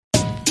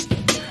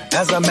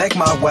as I make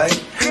my way.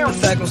 The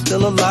fact I'm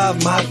still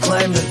alive, my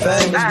claim to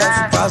fame. It's no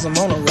surprise I'm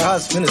on a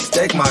rise, finna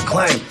stake my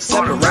claim.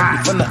 Separate me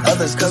from the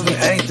others, cause we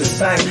ain't the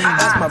same.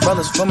 Ask my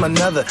brothers from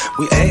another,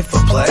 we ain't for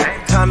play.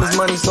 Time is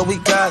money, so we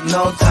got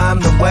no time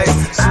to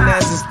waste. Soon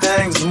as this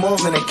thing's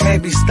moving, it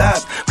can't be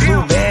stopped.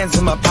 Blue bands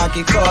in my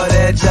pocket, call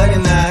that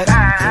juggernaut.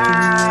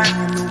 Anywhere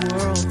in the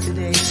world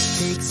today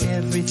takes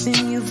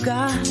everything you've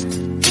got.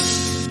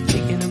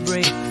 Taking a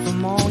break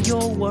from all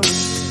your work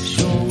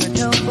sure would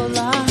help a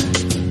lot.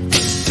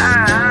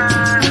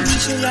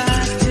 Put your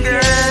life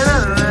together.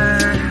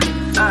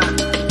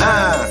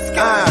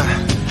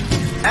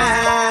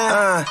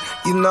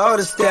 You know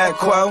the stat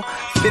quo.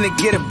 Finna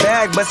get a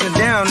bag, bustin'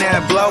 down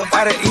that blow.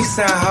 Out of East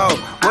Side Ho,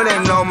 where they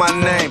know my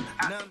name.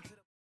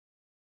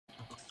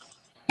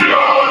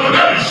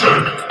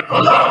 Domination.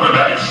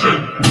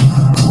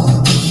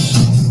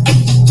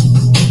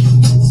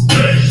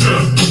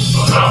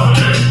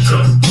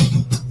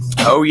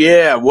 Oh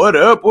yeah, what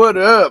up, what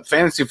up?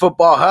 Fantasy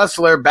Football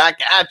Hustler back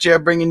at you,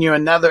 bringing you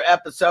another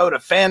episode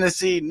of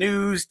Fantasy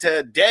News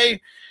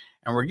today.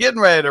 And we're getting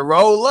ready to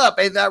roll up.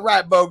 Ain't that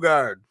right,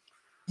 Bogard?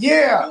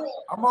 Yeah,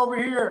 I'm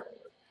over here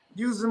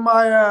using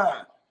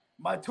my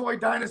my toy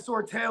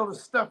dinosaur tail to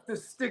stuff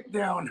this stick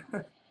down.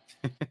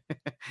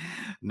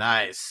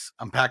 Nice.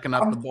 I'm packing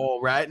up the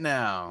bowl right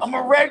now. I'm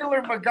a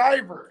regular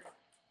MacGyver.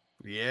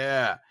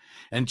 Yeah.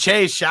 And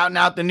Chase shouting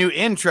out the new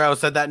intro,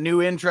 said that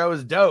new intro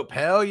is dope.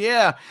 Hell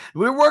yeah.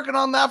 We were working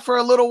on that for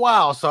a little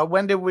while. So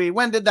when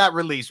did that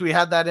release? We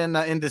had that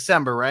in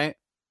December, right?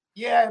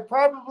 Yeah,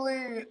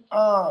 probably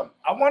I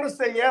want to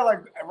say like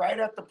right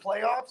at the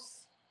playoffs.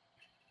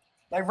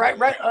 Like right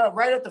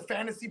at the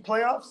fantasy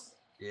playoffs.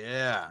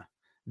 Yeah.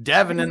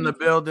 Devin in the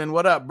building.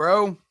 What up,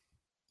 bro?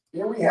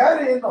 Yeah, we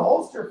had it in the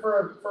holster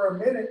for a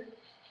minute.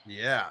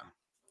 Yeah.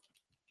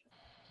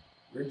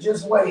 We're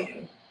just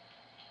waiting.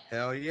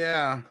 Hell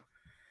yeah.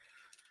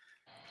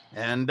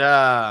 And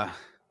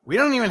we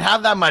don't even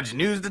have that much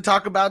news to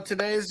talk about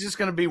today. It's just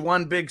going to be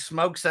one big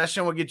smoke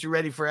session. We'll get you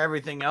ready for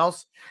everything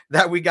else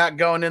that we got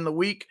going in the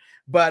week.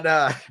 But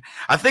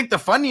I think the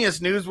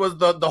funniest news was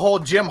the whole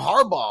Jim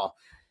Harbaugh,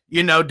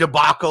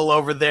 debacle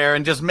over there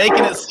and just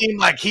making it seem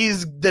like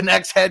he's the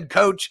next head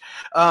coach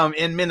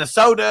in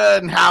Minnesota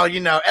and how,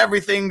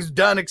 everything's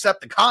done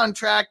except the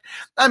contract.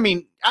 I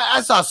mean,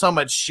 I saw so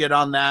much shit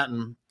on that.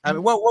 And I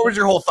mean, what was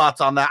your whole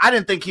thoughts on that? I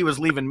didn't think he was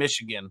leaving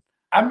Michigan.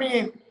 I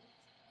mean,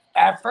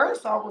 at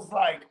first I was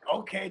like,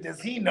 okay, does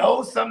he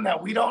know something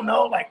that we don't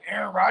know? Like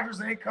Aaron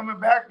Rodgers ain't coming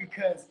back,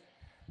 because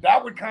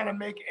that would kind of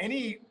make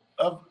it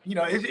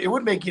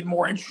would make it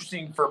more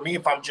interesting for me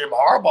if I'm Jim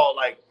Harbaugh,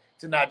 like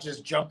to not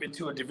just jump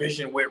into a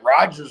division with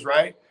Rodgers,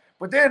 right?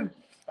 But then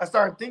I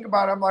started thinking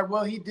about it. I'm like,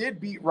 well, he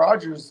did beat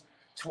Rodgers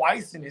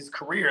twice in his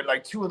career.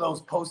 Like 2 of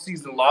those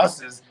postseason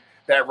losses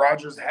that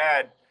Rodgers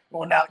had,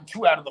 well, now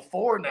 2 out of the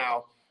 4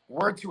 now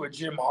were to a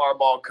Jim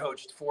Harbaugh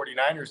coached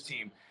 49ers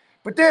team.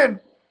 But then,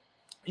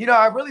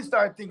 I really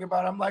started thinking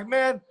about it. I'm like,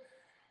 man,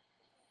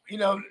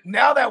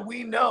 now that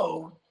we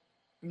know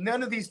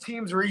none of these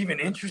teams were even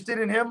interested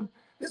in him,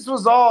 this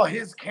was all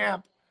his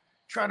camp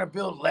trying to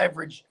build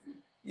leverage,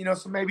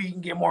 so maybe he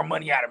can get more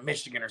money out of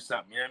Michigan or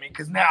something, you know what I mean?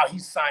 Because now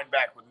he's signed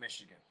back with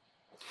Michigan.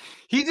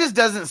 He just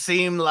doesn't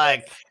seem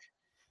like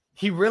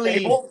he really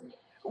Stable?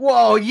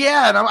 Well,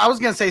 yeah, and I was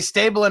going to say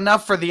stable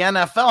enough for the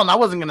NFL, and I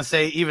wasn't going to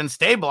say even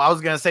stable. I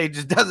was going to say he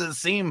just doesn't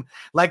seem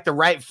like the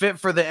right fit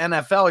for the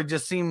NFL. He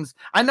just seems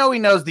 – I know he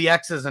knows the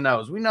X's and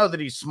O's. We know that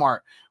he's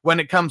smart when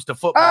it comes to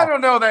football. I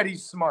don't know that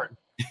he's smart.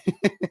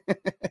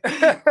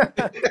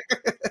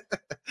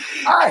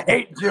 I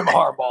hate Jim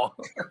Harbaugh.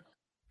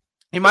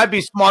 He might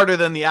be smarter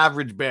than the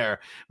average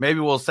bear. Maybe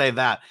we'll say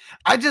that.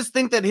 I just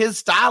think that his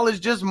style is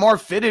just more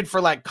fitted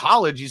for like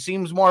college. He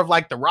seems more of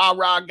like the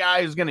rah-rah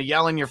guy who's going to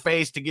yell in your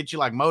face to get you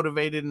like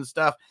motivated and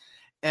stuff.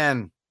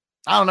 And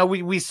I don't know.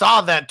 We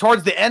saw that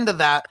towards the end of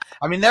that.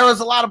 I mean, there was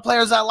a lot of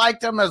players that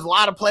liked him. There's a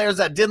lot of players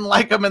that didn't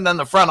like him. And then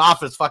the front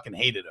office fucking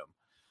hated him.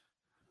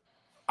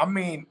 I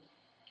mean,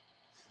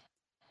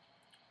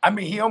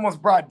 he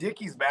almost brought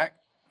Dickies back.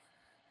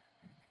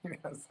 You know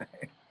what I'm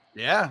saying?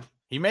 Yeah.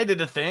 He made it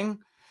a thing.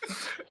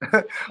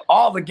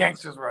 All the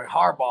gangsters were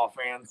Harbaugh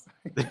fans.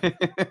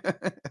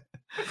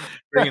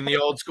 Bringing the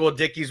old school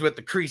Dickies with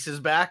the creases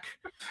back,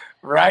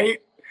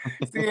 right?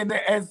 See,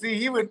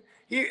 he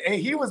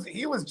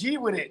was G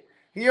with it.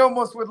 He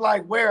almost would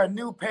like wear a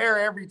new pair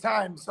every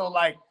time, so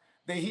like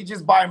he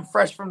just buy them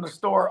fresh from the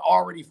store,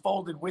 already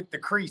folded with the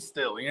crease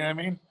still. You know what I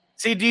mean?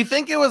 See, do you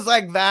think it was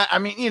like that? I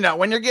mean,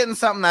 when you're getting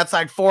something that's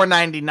like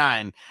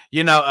 $4.99,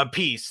 a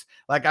piece,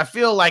 like I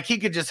feel like he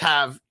could just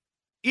have.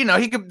 He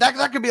could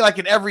that could be like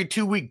an every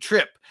 2-week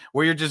trip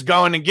where you're just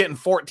going and getting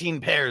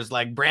 14 pairs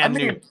like brand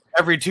new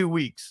every 2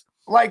 weeks.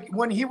 Like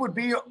when he was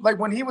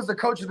the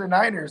coach of the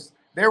Niners,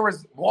 there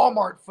was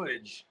Walmart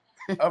footage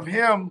of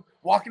him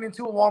walking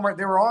into a Walmart.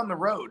 They were on the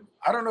road.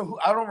 I don't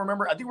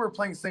remember. I think we were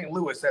playing St.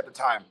 Louis at the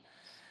time.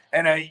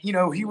 And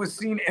he was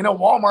seen in a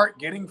Walmart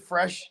getting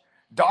fresh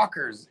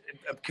Dockers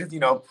because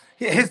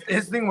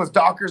his thing was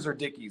Dockers or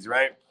Dickies,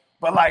 right?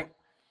 But like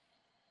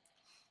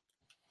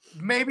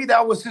maybe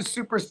that was his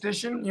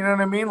superstition. You know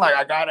what I mean? Like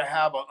I gotta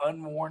have an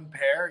unworn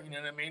pair. You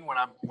know what I mean? When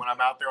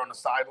I'm out there on the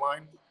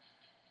sideline.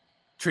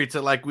 Treats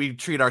it like we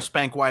treat our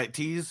Spank White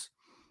tees.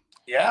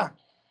 Yeah,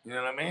 you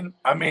know what I mean?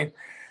 I mean,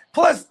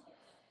 plus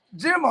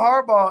Jim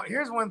Harbaugh.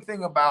 Here's one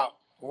thing about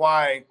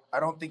why I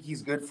don't think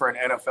he's good for an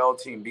NFL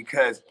team,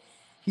 because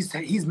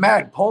he's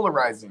mad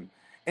polarizing.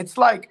 It's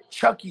like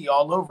Chucky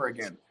all over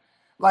again.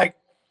 Like,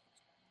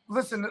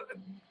 listen,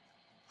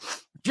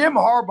 Jim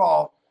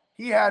Harbaugh,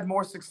 he had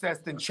more success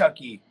than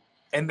Chucky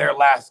in their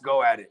last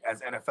go at it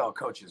as NFL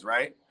coaches,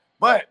 right?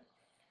 But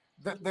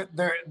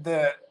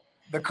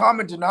the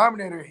common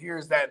denominator here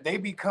is that they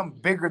become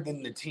bigger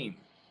than the team.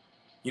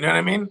 You know what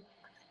I mean?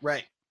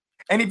 Right.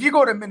 And if you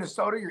go to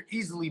Minnesota, you're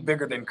easily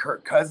bigger than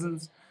Kirk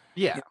Cousins.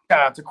 Yeah. Shout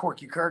out to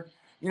Corky Kirk.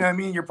 You know what I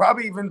mean? You're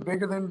probably even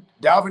bigger than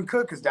Dalvin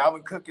Cook, because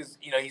Dalvin Cook is,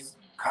 he's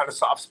kind of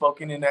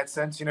soft-spoken in that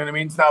sense. You know what I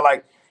mean? It's not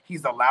like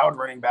he's the loud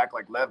running back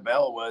like Lev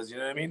Bell was. You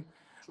know what I mean?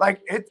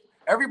 Like,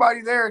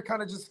 everybody there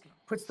kind of just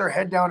puts their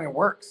head down and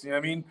works. You know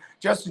what I mean?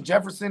 Justin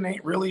Jefferson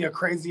ain't really a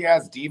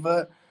crazy-ass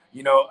diva,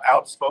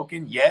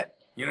 outspoken yet.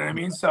 You know what I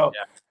mean? So,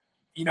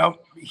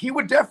 he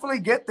would definitely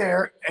get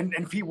there. And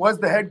if he was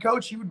the head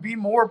coach, he would be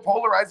more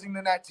polarizing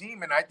than that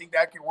team. And I think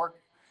that could work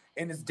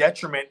in his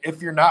detriment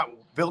if you're not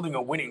building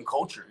a winning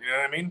culture. You know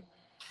what I mean?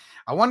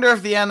 I wonder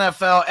if the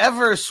NFL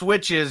ever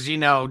switches,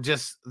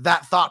 just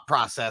that thought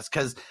process,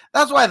 because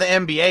that's why the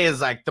NBA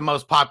is like the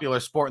most popular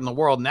sport in the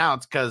world now.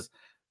 It's because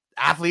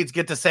athletes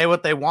get to say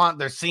what they want.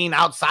 They're seen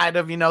outside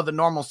of, the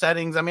normal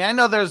settings. I mean, I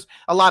know there's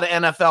a lot of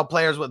NFL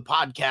players with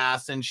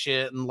podcasts and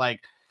shit, and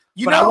like,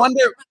 I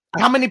wonder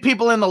how many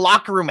people in the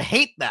locker room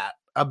hate that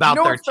about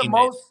their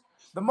teammates.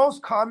 The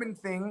most common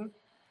thing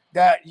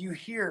that you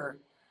hear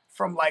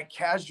from like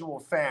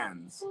casual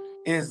fans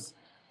is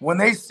when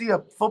they see a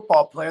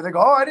football player, they go,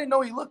 "Oh, I didn't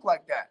know he looked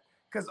like that."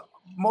 Because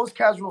most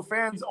casual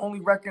fans only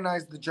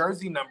recognize the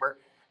jersey number,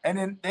 and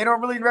then they don't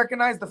really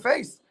recognize the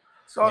face.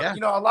 So,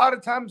 a lot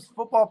of times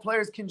football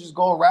players can just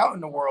go around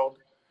in the world,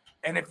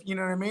 and if you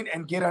know what I mean,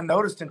 and get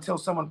unnoticed until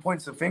someone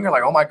points a finger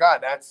like, "Oh my God,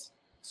 that's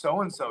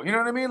so-and-so." You know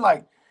what I mean?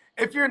 Like,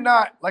 if you're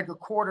not like a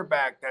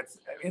quarterback that's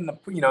in the,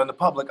 in the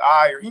public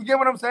eye, or you get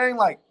what I'm saying?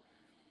 Like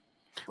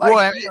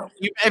well,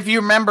 if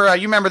you remember,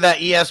 you remember that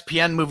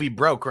ESPN movie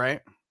Broke,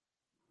 right?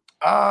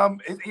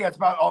 It's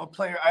about all the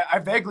players. I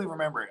vaguely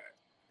remember it.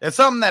 It's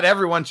something that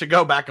everyone should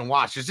go back and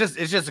watch. It's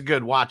just a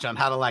good watch on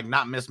how to like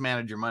not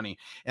mismanage your money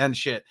and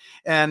shit.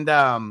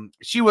 And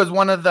she was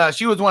one of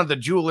the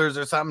jewelers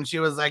or something. She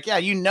was like, yeah,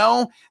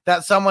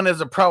 that someone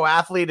is a pro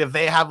athlete if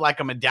they have like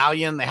a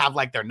medallion, they have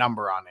like their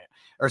number on it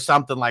or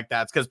something like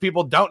that. It's because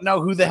people don't know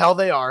who the hell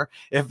they are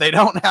if they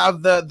don't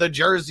have the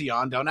jersey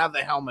on, don't have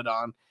the helmet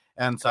on.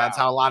 And so that's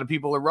how a lot of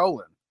people are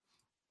rolling.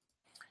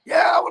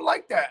 Yeah, I would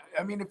like that.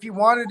 I mean, if you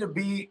wanted to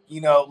be,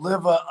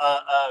 live a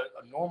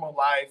normal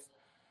life,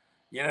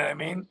 you know what I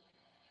mean?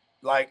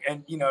 Like,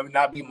 and,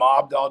 not be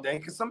mobbed all day.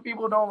 Because some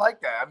people don't like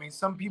that. I mean,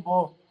 some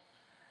people,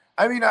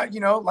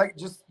 like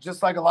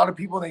just like a lot of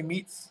people, they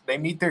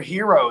meet their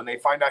hero and they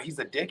find out he's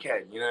a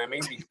dickhead. You know what I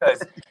mean?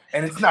 Because,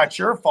 and it's not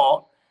your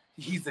fault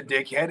he's a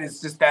dickhead.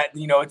 It's just that,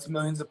 it's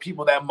millions of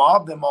people that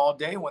mob them all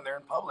day when they're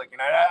in public.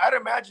 And I'd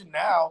imagine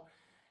now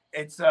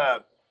it's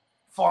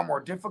far more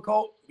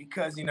difficult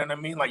because, you know what I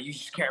mean? Like, you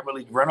just can't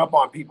really run up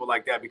on people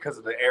like that because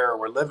of the era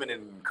we're living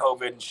in,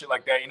 COVID and shit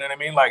like that. You know what I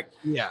mean? Like,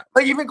 yeah.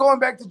 Like, even going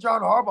back to John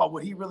Harbaugh,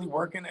 would he really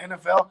work in the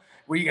NFL?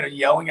 Were you going to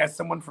yelling at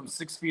someone from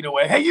 6 feet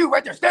away? Hey, you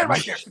right there, stand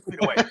right there, 6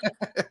 feet away.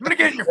 I'm going to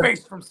get in your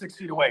face from 6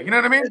 feet away. You know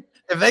what I mean?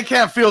 If they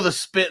can't feel the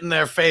spit in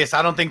their face,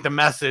 I don't think the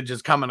message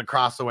is coming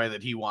across the way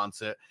that he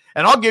wants it.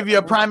 And I'll give you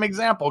a prime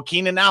example.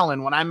 Keenan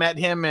Allen, when I met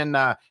him in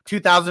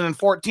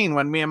 2014,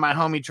 when me and my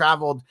homie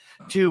traveled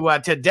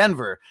to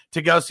Denver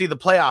to go see the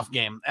playoff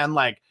game. And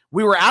like,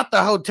 we were at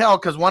the hotel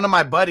because one of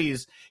my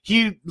buddies,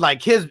 he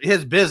like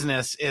his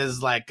business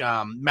is like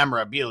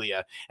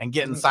memorabilia and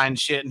getting signed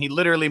shit. And he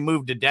literally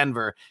moved to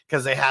Denver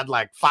because they had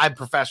like 5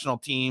 professional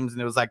teams and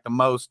it was like the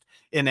most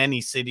in any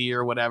city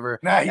or whatever.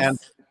 Nice.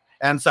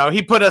 And so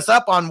he put us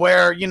up on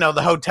where,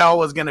 the hotel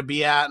was going to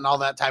be at and all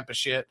that type of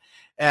shit.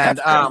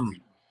 And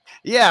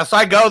yeah, so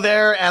I go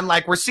there and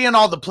like we're seeing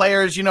all the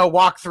players,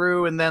 walk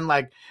through, and then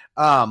like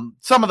some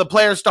of the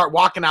players start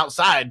walking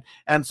outside,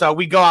 and so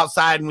we go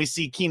outside and we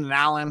see Keenan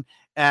Allen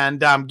and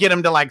get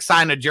him to like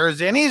sign a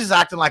jersey, and he's just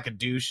acting like a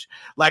douche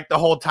like the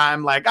whole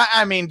time. Like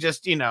I mean,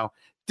 just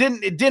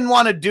didn't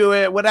want to do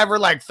it. Whatever,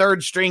 like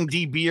third string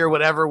DB or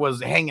whatever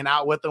was hanging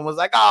out with him was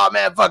like, oh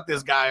man, fuck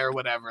this guy or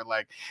whatever.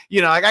 Like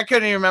like I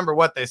couldn't even remember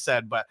what they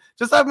said, but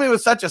just left me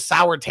with such a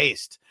sour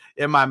taste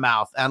in my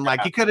mouth, and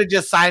like he could have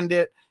just signed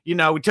it.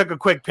 We took a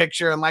quick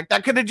picture and like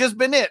that could have just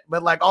been it.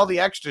 But like all the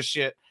extra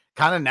shit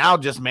kind of now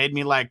just made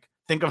me like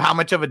think of how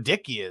much of a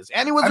dick he is.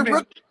 And he was a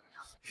rookie.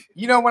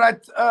 When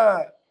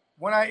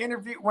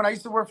I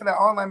used to work for that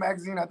online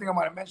magazine, I think I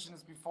might have mentioned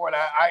this before,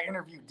 that I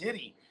interviewed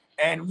Diddy.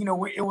 And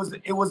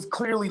it was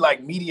clearly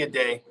like media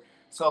day.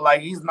 So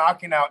like he's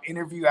knocking out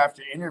interview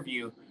after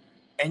interview.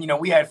 And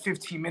we had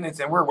 15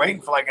 minutes and we're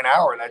waiting for like an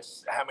hour.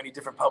 That's how many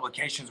different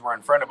publications were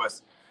in front of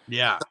us.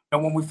 Yeah.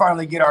 And when we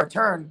finally get our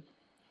turn,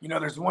 you know,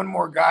 there's one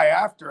more guy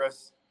after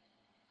us,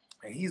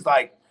 and he's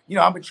like, you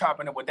know, I've been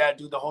chopping it with that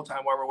dude the whole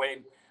time while we're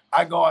waiting.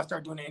 I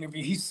start doing the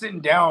interview. He's sitting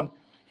down.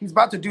 He's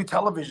about to do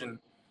television.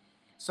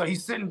 So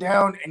he's sitting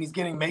down and he's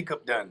getting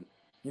makeup done.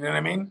 You know what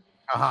I mean?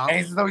 Uh-huh. And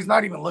he's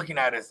not even looking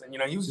at us. And, you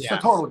know, he was just a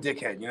total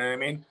dickhead. You know what I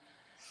mean?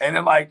 And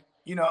then, like,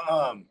 you know,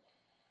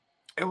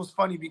 it was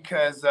funny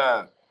because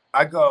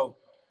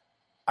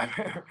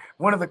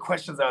one of the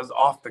questions that was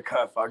off the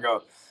cuff, I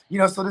go, you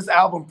know, so this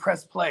album,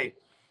 Press Play,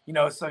 you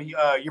know, so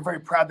you're very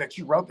proud that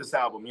you wrote this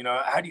album. You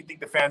know, how do you think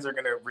the fans are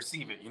going to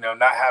receive it? You know,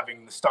 not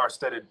having the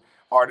star-studded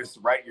artists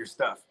write your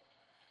stuff.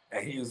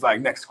 And he was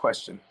like, next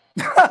question.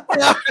 I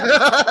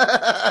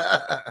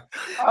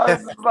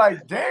was just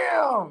like,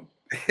 damn.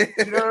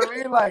 You know what I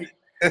mean? Like,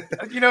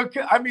 you know,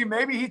 I mean,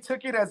 maybe he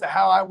took it as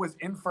how I was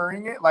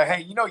inferring it. Like,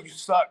 hey, you know, you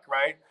suck,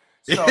 right?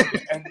 So,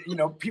 and you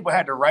know, people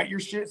had to write your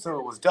shit, so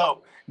it was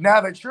dope.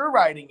 Now that you're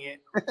writing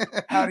it,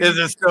 is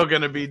it still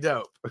gonna be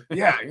dope?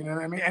 Yeah, you know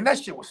what I mean? And that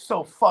shit was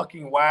so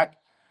fucking whack.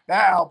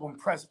 That album,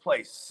 Press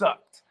Play,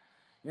 sucked.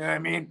 You know what I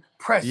mean?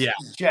 Press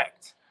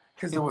Eject.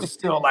 Because it was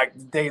still like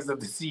the days of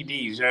the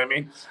CDs, you know what I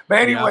mean? But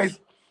anyways,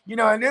 you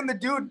know, and then the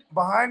dude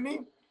behind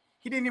me,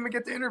 he didn't even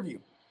get the interview.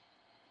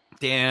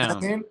 Damn. You know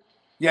what I mean?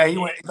 Yeah, he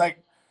went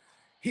like,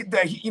 he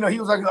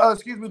was like, oh,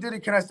 excuse me, Diddy,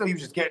 can I still? He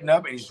was just getting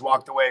up and he just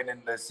walked away. And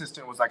then the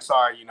assistant was like,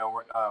 sorry, you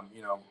know,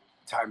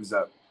 time's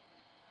up.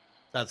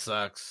 That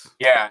sucks.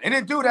 Yeah, and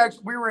then dude,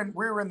 actually, we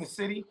were in the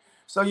city,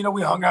 so you know,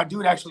 we hung out.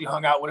 Dude actually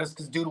hung out with us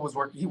because dude was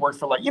working. He worked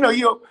for like, you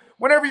know,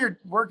 whenever you're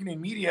working in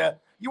media,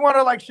 you want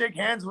to like shake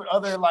hands with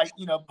other like,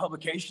 you know,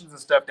 publications and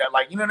stuff that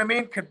like, you know what I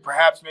mean, could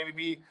perhaps maybe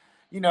be,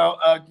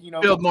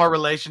 build more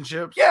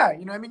relationships. Yeah,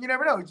 you know what I mean. You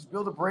never know. You just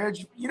build a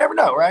bridge. You never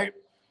know, right?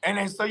 And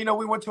then so you know,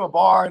 we went to a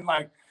bar and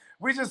like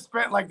we just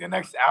spent like the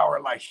next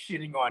hour like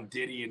shitting on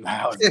Diddy and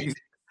how he's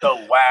so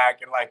whack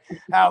and like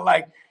how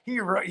like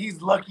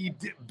he's lucky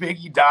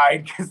Biggie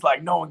died because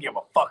like no one gave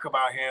a fuck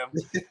about him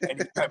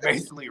and he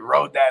basically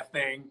rode that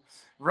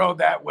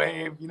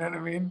wave. You know what I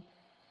mean?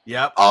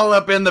 Yep, all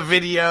up in the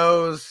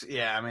videos.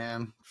 Yeah,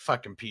 man,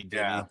 fucking P Diddy.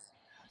 Yeah.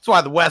 That's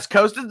why the West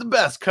Coast is the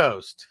best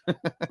coast,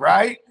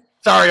 right?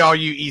 Sorry, all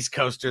you East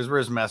Coasters.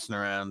 We're just messing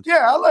around.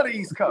 Yeah, I love the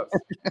East Coast.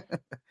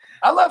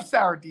 I love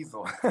Sour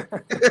Diesel.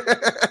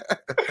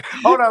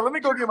 Hold on, let me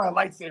go get my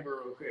lightsaber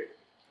real quick.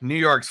 New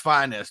York's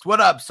finest.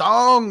 What up,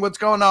 Song? What's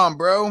going on,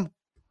 bro?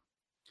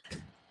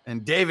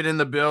 And David in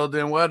the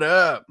building. What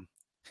up?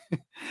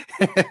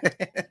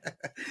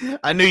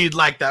 I knew you'd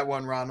like that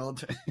one,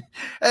 Ronald.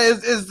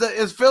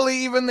 Is Philly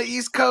even the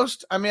East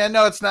Coast? I mean, I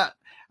know it's not.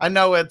 I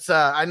know it's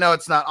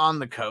not on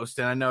the coast,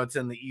 and I know it's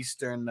in the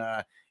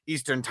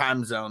Eastern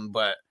time zone.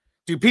 But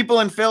do people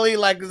in Philly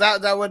like is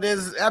that what it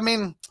is? I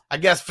mean, I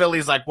guess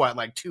Philly's like what,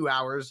 like 2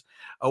 hours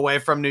away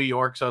from New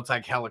York, so it's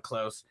like hella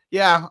close.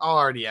 Yeah, I'll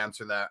already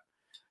answer that.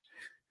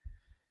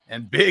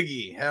 And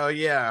Biggie, hell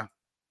yeah.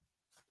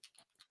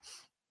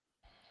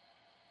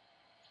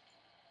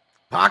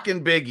 Pac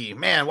and Biggie,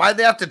 man, why'd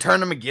they have to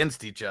turn them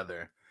against each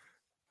other?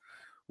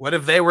 What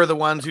if they were the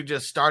ones who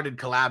just started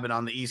collabing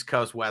on the East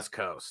Coast, West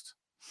Coast?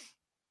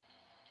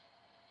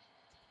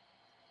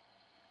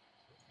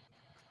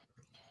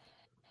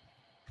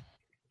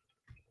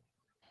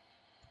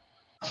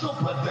 So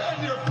put that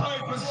in your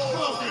pipe and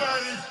smoke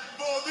daddy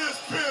for this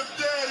pimp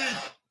daddy.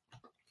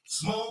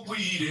 Smoke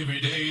weed every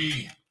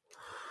day.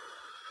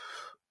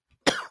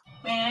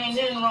 Man, ain't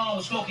nothing wrong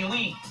with smoking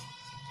weed.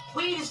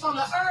 Weed is from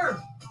the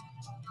earth.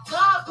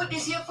 God put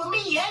this here for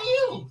me and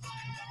you.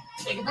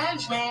 Take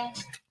advantage, man.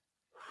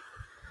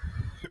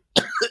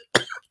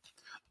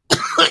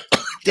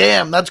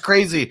 Damn, that's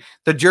crazy.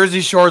 The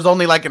Jersey Shore is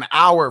only like an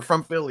hour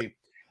from Philly.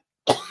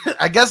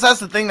 I guess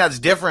that's the thing that's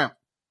different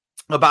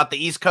about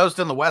the East Coast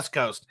and the West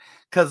Coast.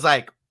 Because,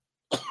 like,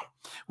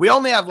 we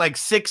only have like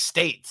 6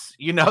 states,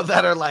 you know,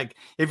 that are like,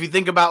 if you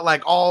think about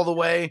like all the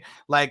way,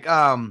 like,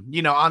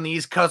 you know, on the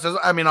East Coast,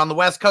 on the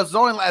West Coast,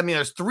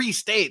 there's 3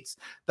 states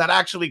that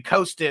actually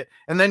coast it.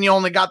 And then you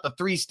only got the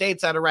 3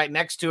 states that are right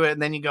next to it.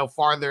 And then you go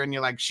farther and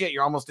you're like, shit,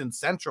 you're almost in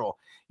Central,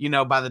 you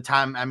know, by the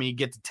time, you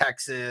get to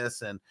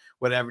Texas and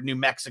whatever, New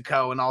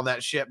Mexico and all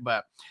that shit.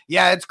 But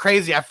yeah, it's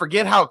crazy. I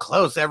forget how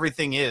close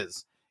everything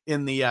is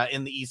in the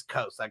East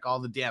Coast, like all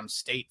the damn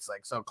states,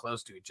 like so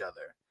close to each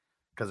other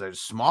because they're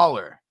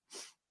smaller.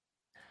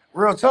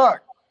 Real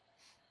talk.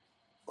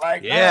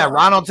 Like, yeah,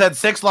 Ronald said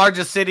 6th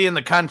largest city in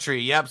the country.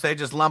 Yep, so they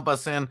just lump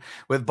us in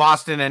with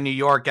Boston and New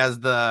York as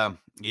the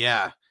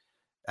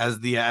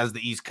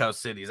East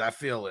Coast cities. I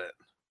feel it.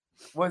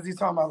 What is he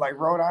talking about, like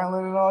Rhode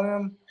Island and all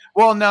them?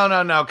 Well,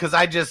 no, because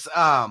I just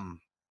I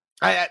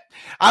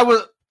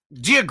was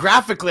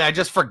geographically I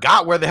just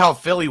forgot where the hell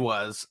Philly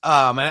was.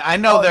 And I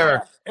know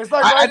it's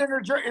like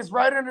it's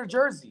right under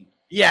Jersey.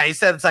 Yeah, he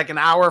said it's like an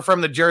hour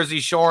from the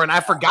Jersey Shore, and I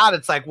forgot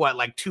it's like what,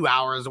 like 2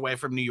 hours away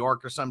from New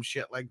York or some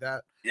shit like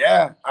that.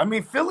 Yeah, I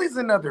mean Philly's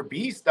another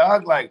beast,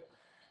 dog. Like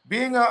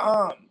being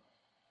a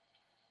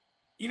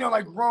you know,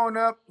 like growing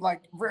up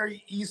like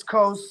very East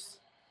Coast.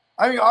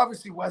 I mean,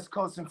 obviously West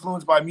Coast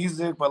influenced by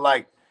music, but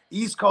like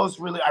East Coast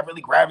I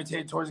really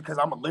gravitated towards it because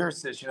I'm a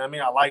lyricist, you know what I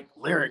mean? I like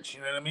lyrics, you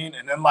know what I mean?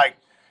 And then like,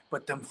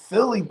 but them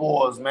Philly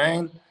boys,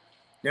 man.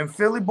 Them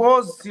Philly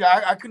boys, see,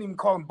 I couldn't even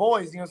call them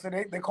boys, you know what I'm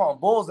saying? They call them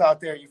bulls out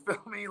there, you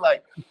feel me?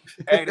 Like,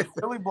 hey, the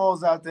Philly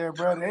bulls out there,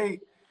 bro, they,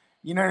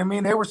 you know what I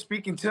mean? They were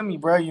speaking to me,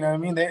 bro, you know what I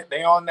mean?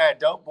 They on that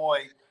dope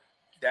boy,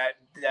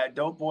 that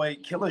dope boy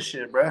killer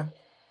shit, bro,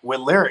 with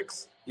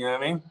lyrics, you know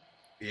what I mean?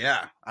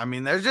 Yeah. I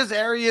mean, there's just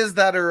areas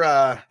that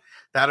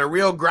are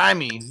real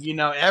grimy, you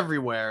know,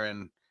 everywhere.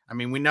 And I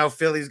mean, we know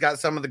Philly's got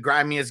some of the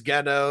grimiest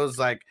ghettos.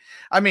 Like,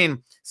 I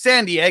mean,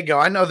 San Diego,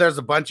 I know there's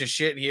a bunch of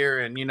shit here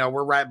and, you know,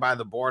 we're right by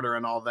the border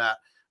and all that.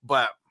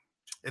 But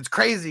it's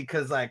crazy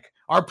because, like,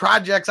 our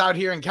projects out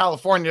here in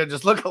California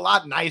just look a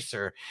lot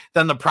nicer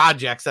than the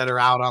projects that are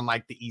out on,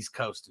 like, the East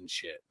Coast and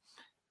shit.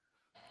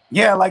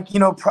 Yeah, like, you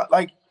know,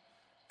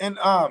 and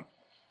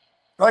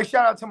like,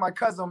 shout out to my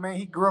cousin, man.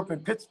 He grew up in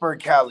Pittsburgh,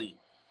 Cali.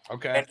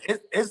 Okay. And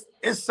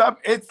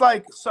it's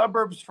like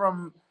suburbs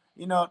from,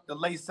 you know, the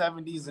late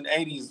 70s and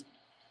 80s,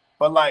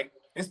 but like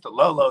it's the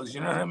Lolos, you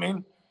know what I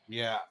mean?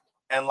 Yeah.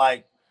 And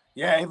like,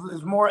 yeah, it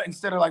was more,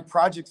 instead of like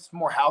projects, it's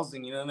more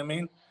housing, you know what I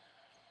mean?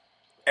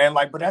 And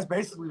like, but that's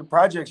basically the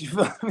projects, you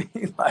feel me?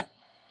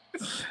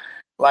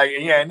 like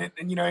yeah, and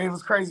you know, it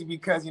was crazy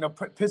because, you know,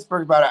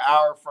 Pittsburgh's about an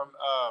hour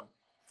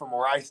from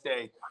where I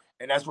stay,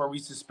 and that's where we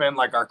used to spend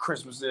like our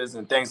Christmases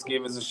and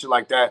Thanksgivings and shit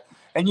like that.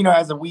 And you know,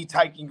 as a weed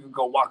tyke, you can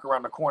go walk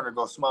around the corner,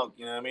 go smoke,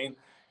 you know what I mean?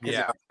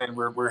 Yeah. And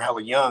we're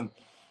hella young.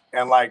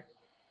 And like,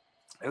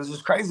 it was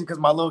just crazy because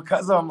my little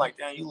cousin, I'm like,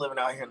 damn, you living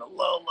out here in the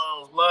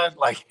lows, blood.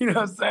 Like, you know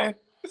what I'm saying?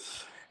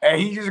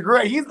 And he just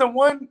great. He's the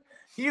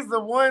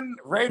one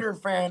Raider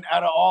fan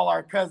out of all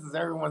our cousins.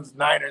 Everyone's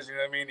Niners, you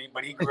know what I mean?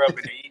 But he grew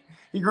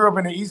up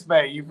in the East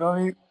Bay, you feel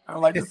me? I'm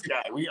like, this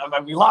guy, we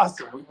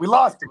lost him. We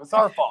lost him. It's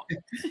our fault.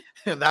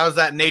 That was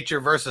that nature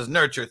versus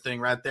nurture thing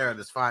right there at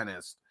its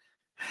finest.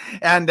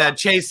 And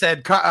Chase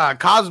said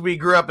Cosby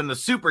grew up in the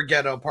super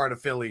ghetto part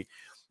of Philly.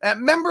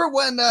 Remember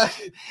when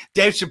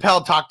Dave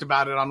Chappelle talked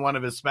about it on one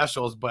of his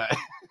specials, but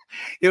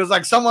it was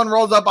like someone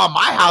rolls up on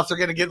my house, they're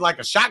going to get like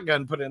a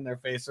shotgun put in their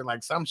face or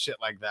like some shit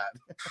like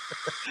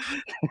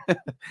that.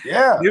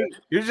 Yeah.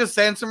 You're just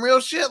saying some real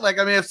shit. Like,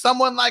 I mean, if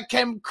someone like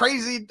came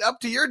crazy up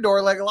to your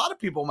door, like a lot of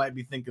people might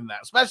be thinking that,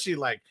 especially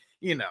like,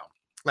 you know,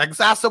 like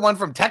ask someone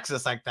from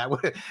Texas like that.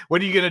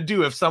 What are you going to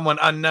do if someone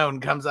unknown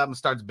comes up and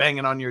starts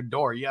banging on your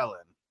door yelling?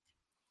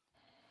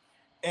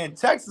 In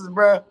Texas,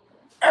 bro,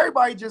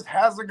 everybody just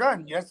has a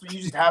gun. Yes, you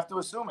just have to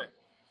assume it.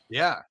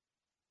 Yeah.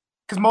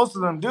 Because most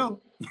of them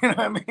do. You know what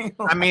I mean?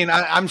 I mean,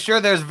 I'm sure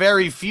there's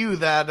very few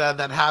that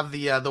have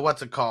the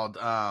what's it called?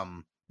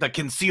 The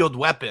concealed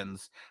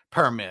weapons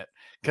permit.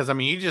 Because I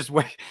mean, you just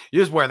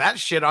wear that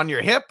shit on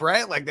your hip,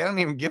 right? Like they don't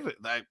even give it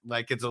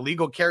like it's a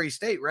legal carry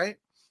state, right?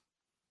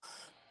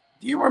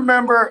 Do you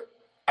remember?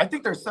 I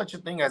think there's such a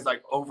thing as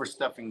like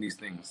overstuffing these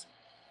things.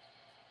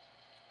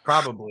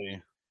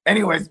 Probably.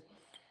 Anyways, do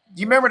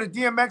you remember the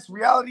DMX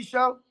reality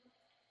show?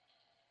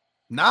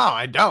 No,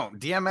 I don't.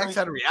 DMX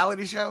had a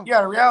reality show?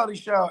 Yeah, a reality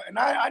show. And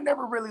I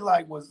never really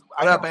like was.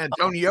 What up,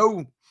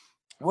 Antonio?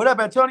 What up,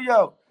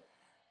 Antonio?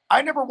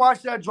 I never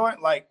watched that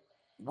joint like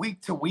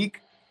week to week,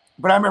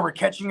 but I remember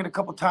catching it a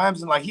couple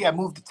times and like he had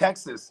moved to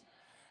Texas.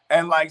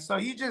 And like, so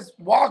he just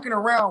walking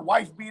around,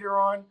 wife beater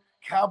on,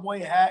 cowboy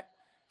hat,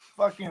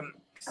 fucking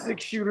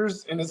 6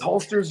 shooters in his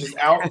holsters just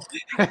out.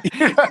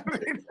 You know what I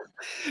mean?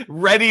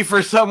 Ready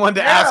for someone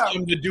to ask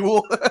him to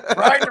duel.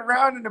 Riding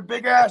around in a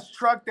big ass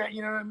truck that,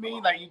 you know what I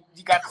mean? Like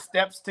you got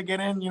steps to get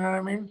in, you know what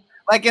I mean?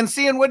 Like, and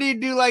seeing what do you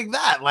do like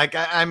that? Like,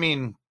 I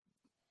mean,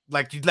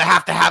 like you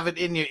have to have it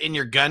in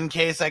your gun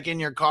case, like in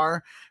your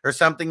car or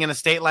something in a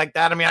state like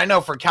that. I mean, I know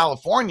for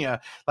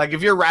California, like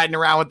if you're riding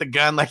around with the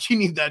gun, like you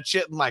need that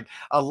shit in like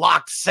a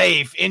locked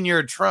safe in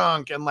your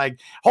trunk and like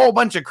a whole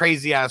bunch of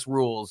crazy ass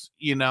rules,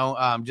 you know,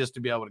 just to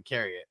be able to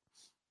carry it.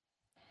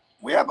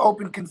 We have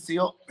open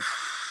conceal.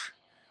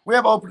 We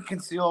have open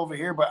conceal over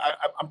here, but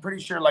I'm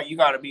pretty sure like you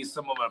got to be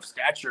someone of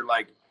stature.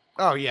 Like,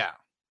 oh yeah,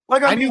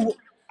 like I knew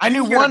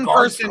one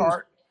person.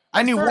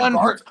 I knew one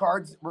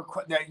cards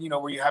that, you know,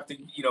 where you have to,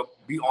 you know,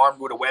 be armed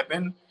with a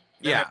weapon.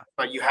 Yeah.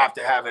 Like you have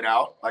to have it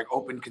out, like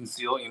open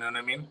conceal, you know what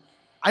I mean?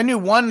 I knew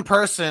one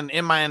person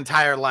in my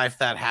entire life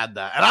that had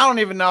that. And I don't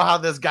even know how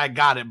this guy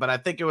got it, but I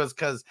think it was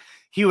because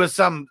he was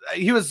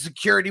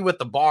security with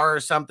the bar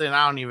or something.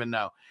 I don't even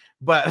know.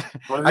 But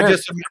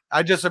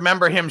I just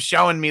remember him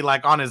showing me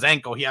like on his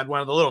ankle. He had one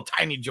of the little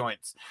tiny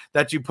joints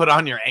that you put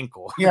on your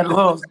ankle. He had the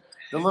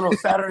little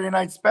Saturday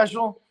night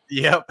special.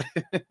 Yep.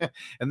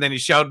 And then he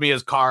showed me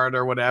his card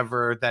or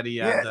whatever that he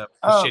had,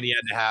 the shit he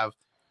had to have.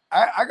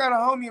 I got a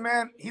homie,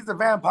 man. He's a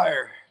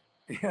vampire.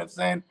 You know what I'm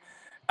saying?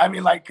 I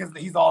mean, like, because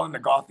he's all in the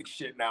gothic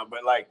shit now,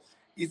 but like,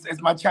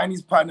 it's my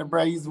Chinese partner,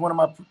 bro. He's one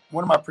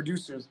of my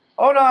producers.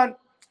 Hold on.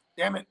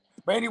 Damn it.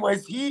 But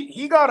anyways,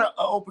 he got an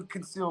open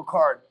conceal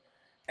card.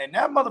 And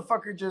that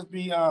motherfucker just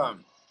be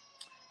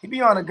he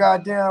be on a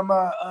goddamn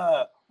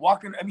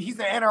walking. I mean, he's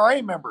an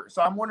NRA member.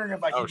 So I'm wondering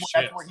if like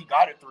that's where he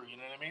got it through, you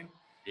know what I mean?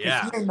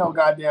 Yeah. He ain't no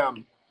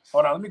goddamn.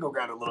 Hold on, let me go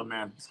grab a little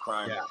man. He's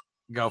crying.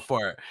 Go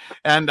for it.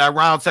 And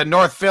Ronald said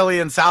North Philly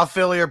and South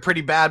Philly are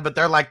pretty bad, but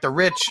they're like the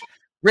rich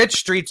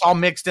streets all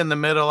mixed in the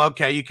middle.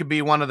 Okay, you could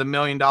be one of the $1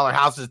 million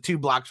houses 2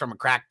 blocks from a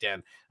crack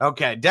den.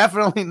 Okay,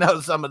 definitely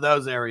know some of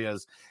those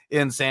areas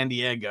in San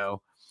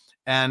Diego.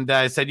 And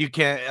I said you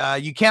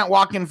can't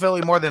walk in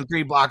Philly more than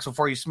 3 blocks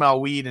before you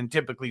smell weed, and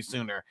typically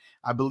sooner.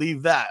 I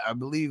believe that.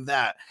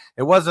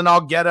 It wasn't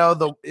all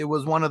ghetto. It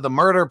was one of the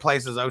murder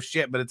places. Oh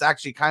shit! But it's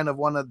actually kind of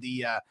one of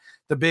the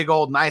big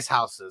old nice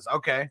houses.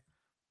 Okay.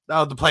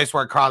 Oh, the place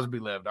where Crosby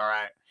lived. All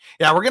right.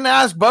 Yeah, we're gonna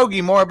ask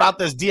Bogey more about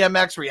this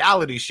DMX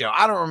reality show.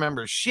 I don't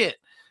remember shit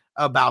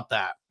about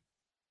that.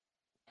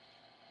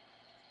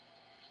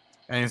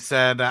 And he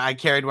said, I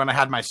carried when I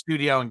had my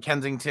studio in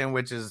Kensington,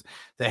 which is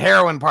the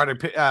heroin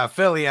part of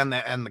Philly, and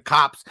the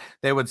cops,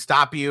 they would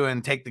stop you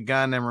and take the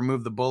gun and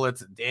remove the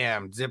bullets.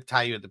 Damn, zip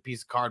tie you with a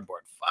piece of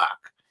cardboard.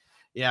 Fuck.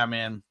 Yeah,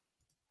 man.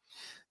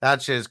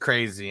 That shit is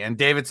crazy. And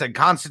David said,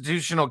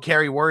 constitutional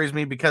carry worries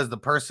me because the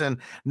person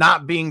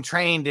not being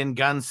trained in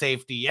gun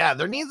safety. Yeah,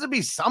 there needs to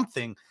be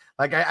something.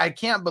 Like, I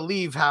can't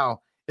believe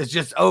how it's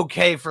just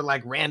okay for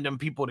like random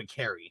people to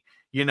carry,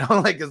 you know,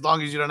 like as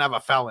long as you don't have a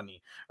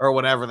felony or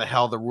whatever the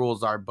hell the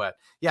rules are. But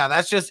yeah,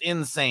 that's just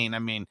insane. I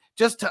mean,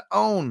 just to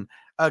own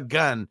a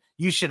gun,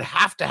 you should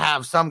have to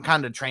have some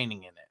kind of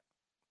training in it.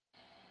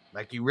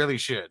 Like you really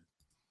should.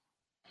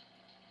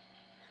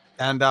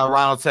 And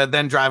Ronald said,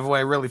 then drive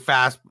away really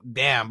fast.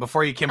 Damn,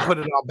 before you can put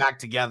it all back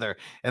together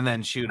and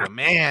then shoot them.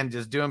 Man,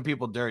 just doing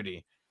people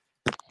dirty.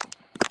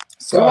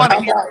 So we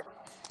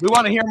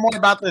want to hear more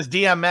about this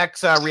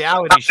DMX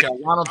reality show.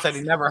 Ronald said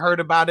he never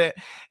heard about it,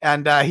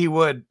 and he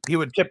would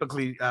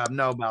typically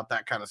know about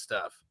that kind of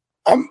stuff.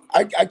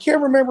 I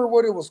can't remember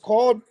what it was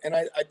called, and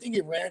I think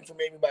it ran for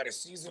maybe about a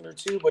season or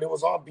 2, but it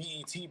was on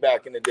BET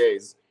back in the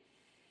days.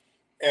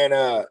 And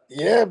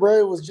yeah, bro,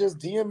 it was just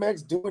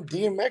DMX doing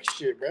DMX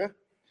shit, bro.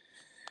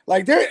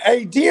 Like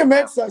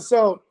DMX.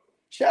 So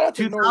shout out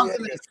to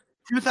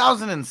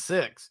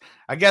 2006.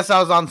 I guess I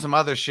was on some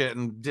other shit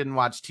and didn't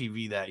watch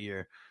TV that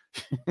year.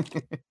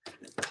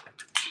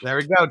 There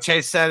we go.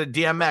 Chase said it.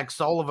 DMX,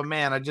 Soul of a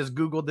Man. I just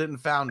Googled it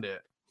and found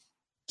it.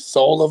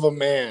 Soul of a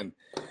Man.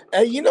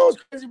 Hey, you know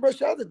what's crazy, bro?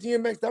 Shout out to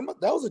DMX.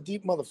 That was a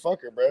deep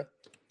motherfucker, bro.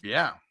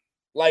 Yeah.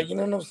 Like, you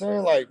know what I'm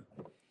saying? Like,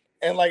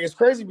 and like it's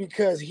crazy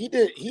because he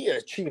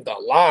achieved a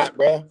lot,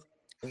 bro.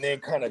 And then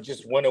kind of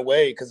just went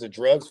away because the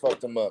drugs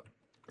fucked him up.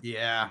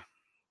 Yeah.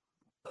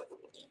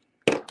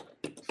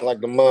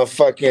 Like the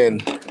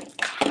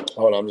motherfucking,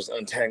 hold on, I'm just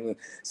untangling.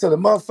 So the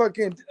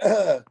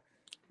motherfucking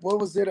what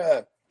was it?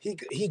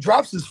 He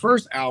drops his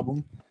first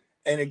album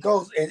and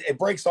it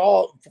breaks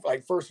all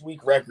like first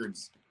week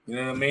records. You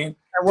know what I mean?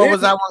 And what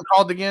was that one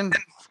called again?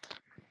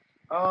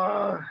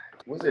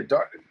 Was it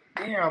Dark?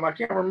 Damn, I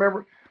can't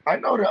remember. I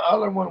know the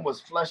other one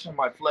was Flesh in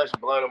My Flesh,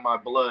 Blood in My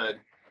Blood.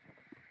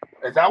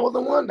 Is that was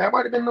the one? That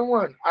might have been the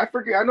one. I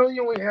forget. I know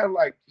you only had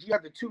he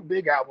had the 2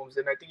 big albums,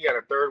 and I think he had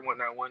a third one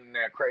that wasn't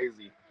that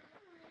crazy.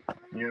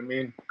 You know what I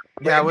mean?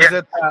 Yeah, was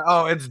it?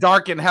 It's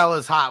Dark and Hell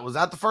is Hot. Was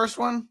that the first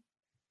one?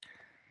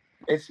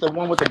 It's the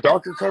one with the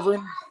darker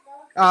covering.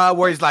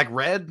 Where he's like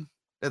red.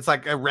 It's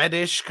like a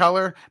reddish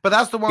color, but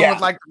that's the one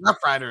with like the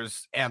Rough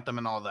Riders anthem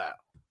and all that.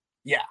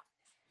 Yeah,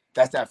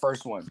 that's that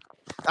first one.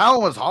 That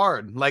one was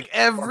hard. Like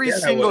every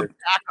single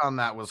track on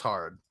that was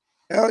hard.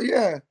 Hell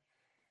yeah.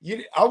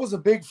 I was a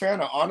big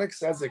fan of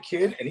Onyx as a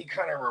kid, and he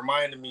kind of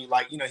reminded me,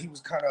 like, you know, he was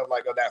kind of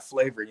like of that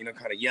flavor, you know,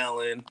 kind of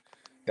yelling,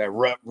 that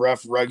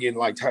rough, rugged,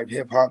 like type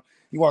hip hop.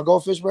 You want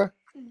Goldfish, bro?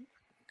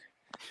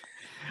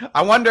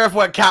 I wonder if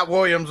what Cat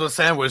Williams was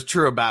saying was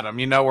true about him,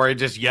 you know, where he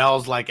just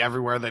yells like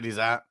everywhere that he's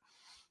at.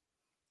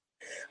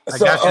 Like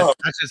so,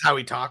 that's just how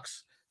he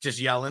talks, just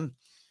yelling.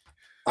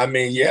 I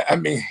mean, yeah,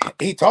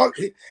 he talked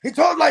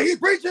like he's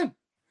preaching.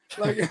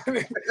 Like,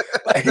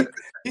 like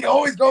he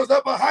always goes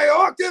up a higher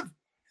octave.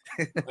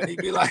 And he'd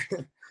be like,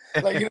 you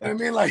know what I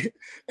mean? Like,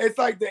 it's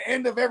like the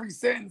end of every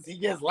sentence, he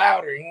gets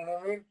louder, you know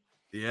what I mean?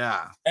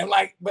 Yeah. And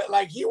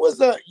but he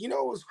was you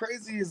know, what's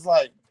crazy is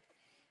like,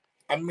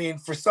 I mean,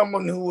 for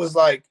someone who was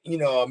like, you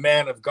know, a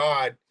man of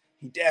God,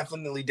 he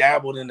definitely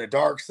dabbled in the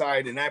dark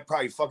side, and that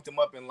probably fucked him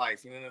up in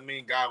life. You know what I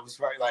mean? God was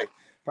probably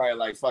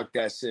like, fuck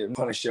that shit,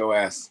 punish your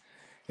ass.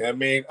 You know what I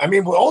mean? I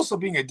mean, but also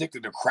being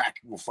addicted to crack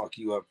will fuck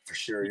you up for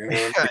sure. You know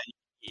what I mean?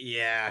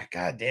 Yeah.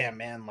 God damn,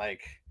 man.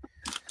 Like,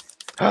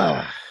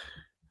 I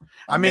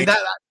mean,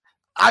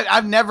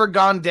 I've never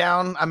gone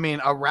down,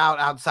 a route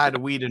outside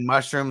of weed and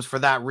mushrooms for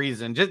that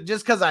reason.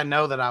 Just because I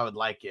know that I would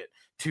like it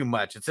too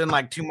much. It's in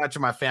like too much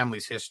of my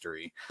family's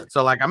history.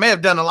 So like I may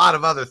have done a lot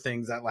of other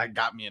things that like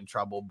got me in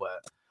trouble,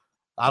 but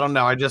I don't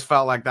know. I just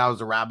felt like that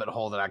was a rabbit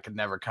hole that I could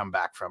never come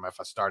back from if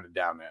I started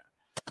down it.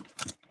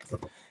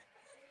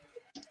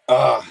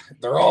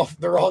 They're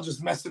all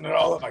just messing it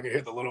all up. I can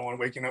hear the little one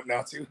waking up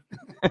now too.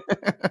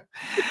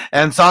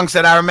 And Song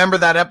said, I remember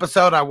that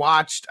episode. I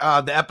watched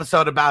the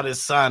episode about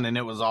his son, and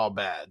it was all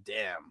bad.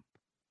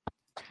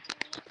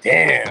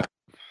 Damn.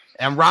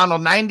 And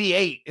Ronald,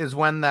 98 is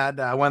when that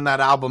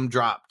album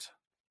dropped.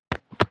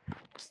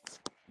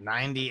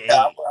 98.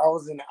 Yeah, I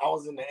was in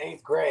the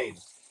 8th grade.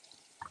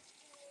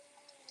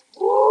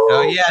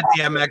 Oh yeah,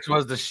 DMX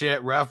was the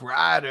shit. Rough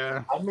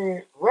Rider. I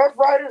mean, Rough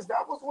Riders.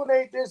 That was when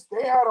they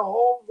had a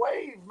whole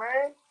wave,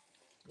 man.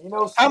 You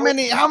know, How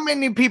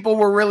many people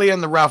were really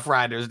in the Rough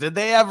Riders? Did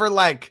they ever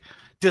like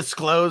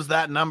disclose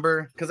that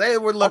number? Because they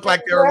would look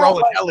like they were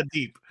rolling hella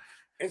deep.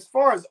 As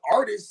far as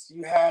artists,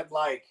 you had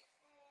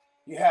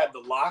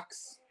the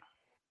Locks.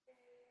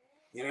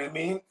 You know what I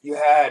mean? You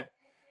had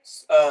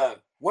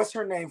what's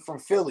her name from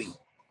Philly?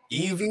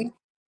 Eve.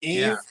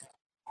 Yeah.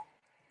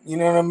 You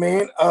know what I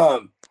mean?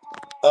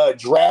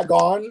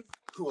 Dragon,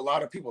 who a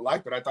lot of people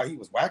like, but I thought he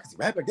was whack. He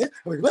rap like this.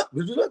 Like,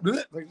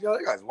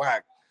 that guy's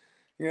whack.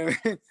 You know what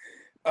I mean?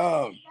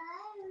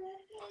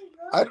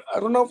 I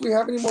don't know if we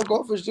have any more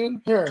goldfish,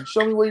 dude. Here,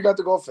 show me where you got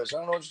the goldfish. I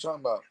don't know what you're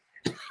talking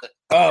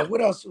about.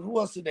 What else? Who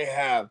else did they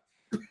have?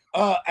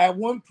 At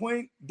one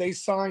point, they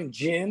signed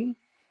Jin.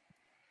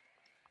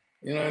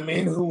 You know what I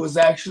mean? Who was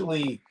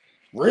actually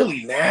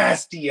really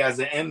nasty as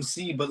an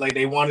MC, but like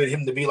they wanted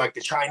him to be like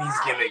the Chinese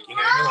gimmick. You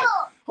know what I mean? Like,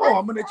 oh,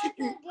 I'm gonna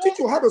teach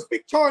you how to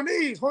speak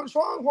Chinese. You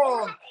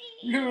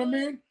know what I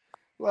mean?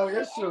 Like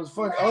that shit was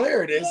funny. Oh,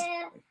 there it is.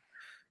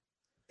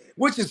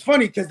 Which is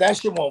funny because that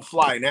shit won't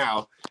fly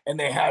now. And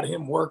they had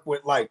him work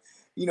with like,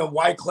 you know,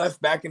 Wyclef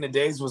back in the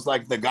days was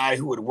like the guy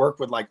who would work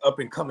with like up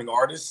and coming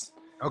artists.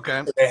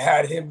 Okay. So they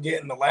had him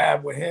get in the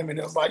lab with him, and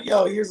it was like,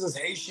 yo, here's this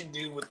Haitian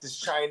dude with this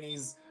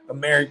Chinese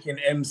American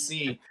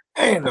MC.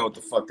 I didn't know what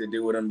the fuck to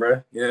do with him,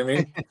 bro. You know what I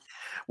mean?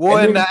 Well,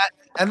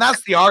 and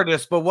that's the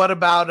artist. But what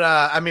about?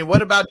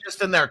 What about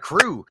just in their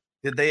crew?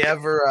 Did they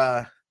ever?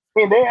 I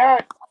mean, they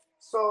had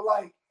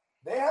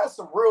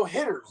some real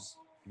hitters.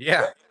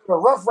 Yeah. The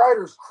Rough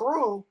Riders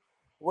crew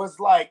was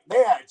like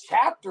they had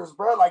chapters,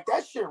 bro. Like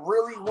that shit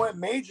really went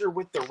major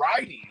with the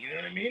writing. You know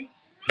what I mean?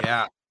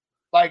 Yeah.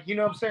 Like, you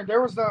know what I'm saying?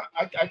 There was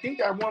I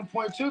think at one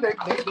point too, they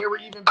were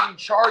even being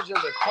charged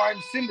as a crime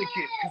syndicate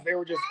because they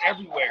were just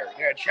everywhere.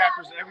 They had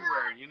chapters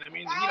everywhere. You know what I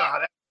mean? You know how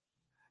that.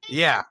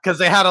 Yeah, because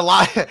they had a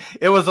lot.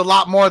 It was a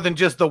lot more than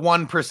just the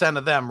 1%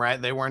 of them,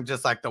 right? They weren't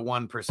just like the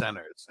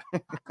 1%ers.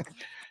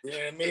 You know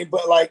what I mean?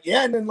 But like,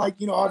 yeah, and then like,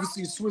 you know,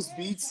 obviously Swiss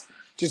Beats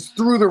just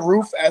through the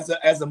roof as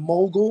a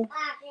mogul.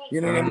 You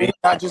know what I mean?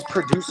 Not just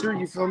producer.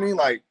 You feel me?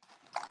 Like,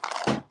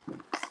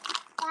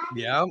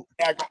 yeah.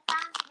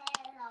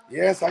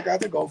 Yes, I got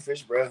the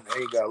goldfish, bro.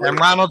 There you go. And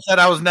Ronald said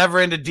I was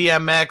never into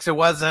DMX. It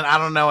wasn't, I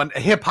don't know,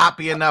 hip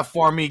hoppy enough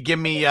for me. Give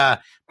me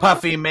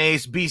Puffy,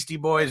 Mace, Beastie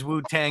Boys,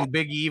 Wu-Tang,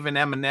 Biggie, even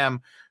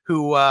Eminem,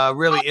 who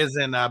really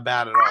isn't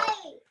bad at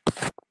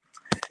all.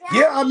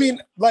 Yeah, I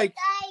mean, like,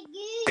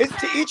 it's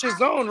to each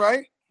his own,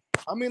 right?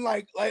 I mean,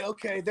 like,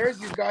 okay, there's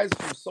these guys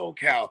from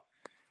SoCal.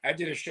 I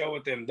did a show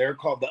with them. They're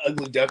called the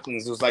Ugly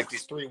Ducklings. It was like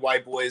these 3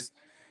 white boys.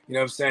 You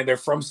know what I'm saying? They're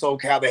from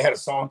SoCal. They had a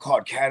song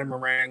called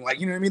Catamaran. Like,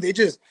 you know what I mean?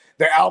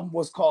 Their album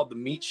was called The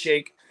Meat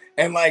Shake.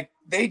 And like,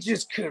 they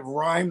just could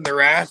rhyme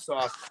their ass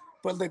off.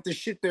 But like the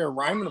shit they're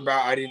rhyming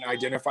about, I didn't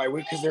identify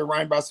with because they're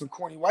rhyming about some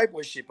corny white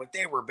boy shit. But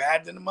they were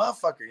bad than a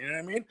motherfucker. You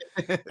know what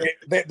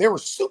I mean? they were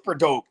super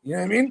dope. You know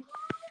what I mean?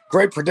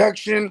 Great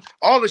production,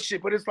 all the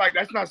shit. But it's like,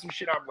 that's not some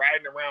shit I'm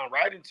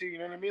riding to. You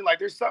know what I mean? Like,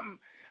 there's something,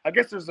 I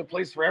guess there's a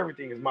place for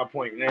everything is my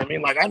point. You know what I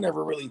mean? Like, I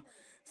never really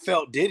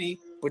felt Diddy.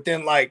 But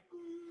then like,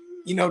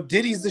 you know,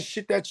 Diddy's the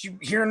shit that you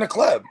hear in the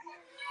club.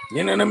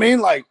 You know what I mean?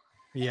 Like,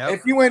 yeah.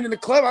 If you went in the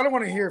club, I don't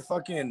want to hear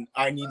fucking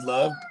 "I Need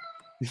Love,"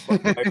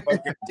 like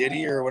fucking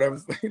Diddy or whatever.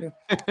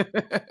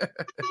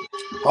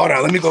 Hold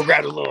on, let me go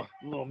grab the little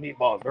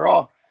meatballs.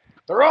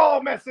 They're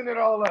all messing it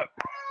all up.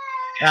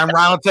 And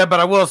Ronald said, but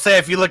I will say,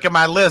 if you look at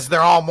my list,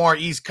 they're all more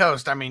East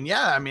Coast. I mean,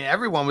 yeah,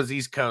 everyone was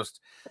East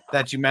Coast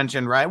that you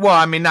mentioned, right? Well,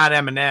 I mean, not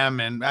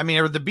Eminem, and I mean,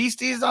 are the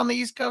Beasties on the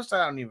East Coast?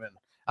 I don't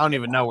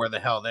even know where the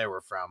hell they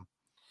were from.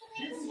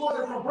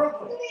 From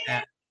Brooklyn.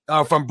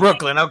 Oh, from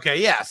Brooklyn.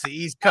 Okay, yes, the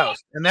East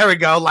Coast. And there we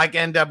go, like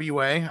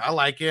NWA. I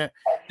like it.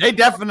 They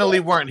definitely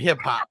weren't hip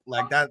hop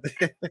like that.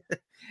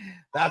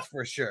 That's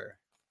for sure.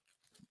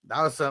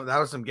 That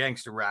was some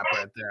gangster rap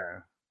right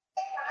there.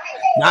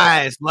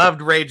 Nice.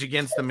 Loved Rage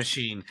Against the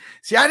Machine.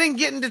 See, I didn't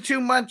get into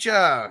too much.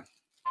 I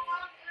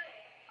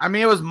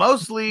mean, it was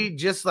mostly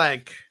just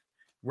like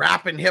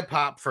rap and hip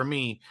hop for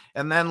me.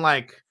 And then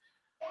like,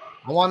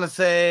 I want to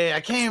say, I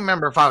can't even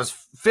remember if I was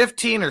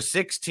 15 or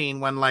 16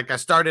 when like I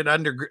started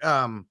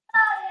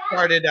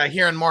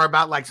hearing more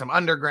about like some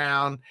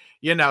underground,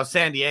 you know,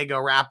 San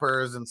Diego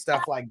rappers and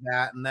stuff like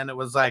that. And then it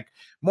was like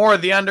more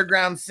of the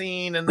underground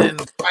scene, and then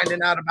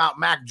finding out about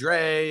Mac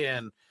Dre,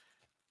 and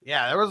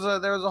yeah, there was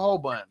a whole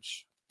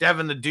bunch.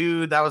 Devin the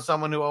Dude, that was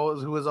someone who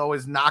was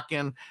always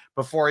knocking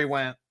before he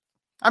went.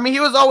 I mean,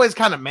 he was always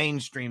kind of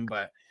mainstream,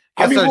 but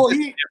I mean, well,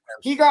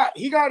 he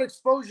got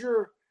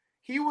exposure.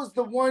 He was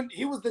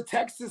the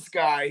Texas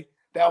guy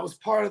that was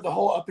part of the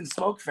whole Up in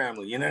Smoke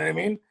family. You know what I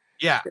mean?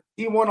 Yeah.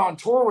 He went on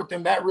tour with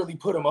them. That really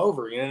put him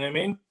over. You know what I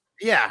mean?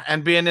 Yeah.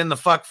 And being in the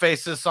Fuck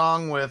Faces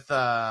song with,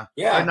 not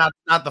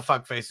the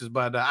Fuck Faces,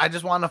 but I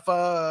Just Want to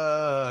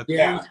Fuck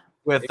You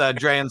with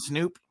Dre and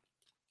Snoop.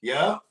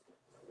 Yeah.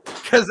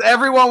 Because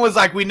everyone was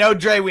like, we know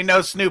Dre, we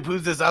know Snoop.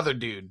 Who's this other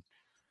dude?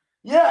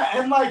 Yeah.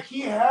 And like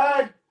he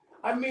had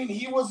I mean,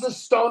 he was a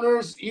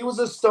stoner's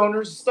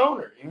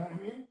stoner. You know what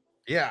I mean?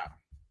 Yeah.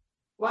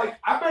 Like,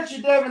 I bet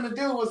you Devin the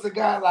dude was the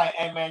guy like,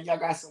 hey man, y'all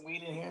got some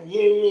weed in here?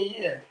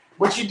 Yeah.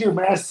 What you do,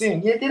 man? I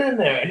sing. Yeah, get in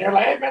there. And they're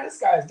like, hey man, this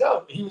guy's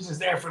dope. He was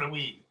just there for the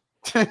weed.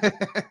 You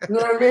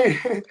know what I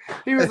mean?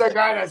 He was that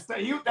guy that's how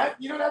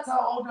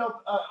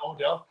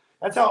Odell.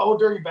 That's how Old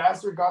Dirty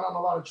Bastard got on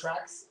a lot of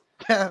tracks.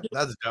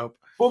 That's dope.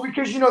 Well,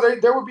 because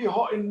there would be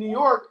in New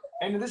York,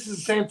 and this is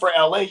the same for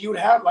LA. You would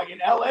have like in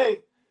LA.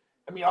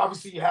 I mean,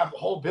 obviously you have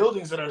whole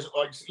buildings that are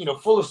like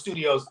full of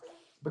studios,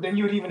 but then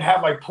you would even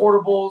have like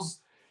portables.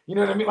 You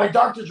know what I mean? Like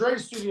Dr.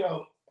 Dre's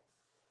studio.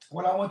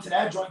 When I went to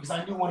that joint, because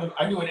I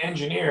knew an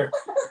engineer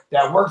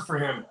that worked for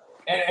him,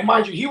 and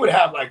mind you, he would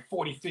have like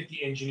 40,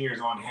 50 engineers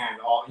on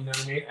hand, all you know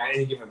what I mean, at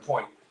any given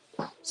point.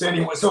 So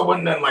anyway, so it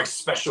wasn't nothing like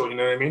special. You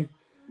know what I mean?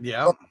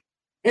 Yeah.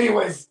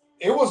 Anyways,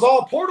 it was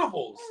all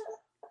portables.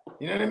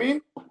 You know what I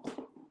mean?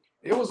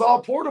 It was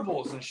all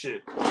portables and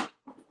shit.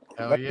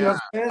 Hell like, yeah. You know what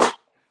I'm saying?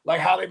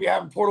 Like how they be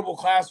having portable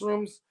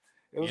classrooms.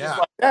 It was just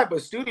like that,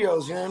 but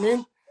studios, you know what I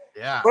mean?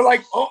 Yeah. But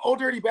like Old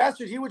Dirty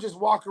Bastard, he would just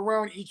walk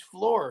around each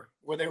floor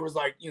where there was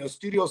like,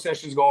 studio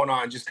sessions going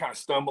on, just kind of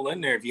stumble in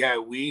there. If you had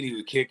weed, he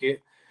would kick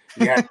it.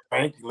 If you had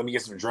drink, let me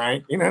get some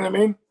drink. You know what I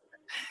mean?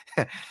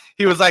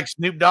 He was like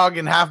Snoop Dogg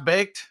and Half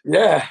Baked.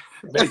 Yeah,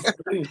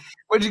 basically.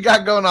 What you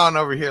got going on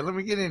over here? Let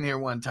me get in here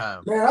one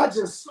time. Man, I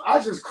just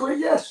quit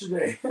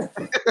yesterday.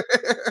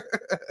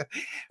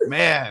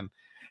 Man.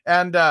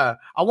 And I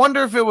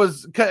wonder if it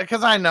was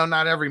because I know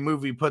not every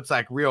movie puts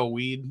like real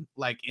weed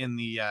like in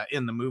the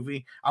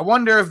movie. I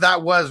wonder if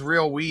that was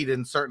real weed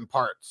in certain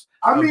parts.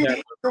 I mean,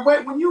 the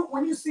way when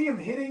you see him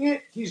hitting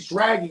it, he's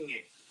dragging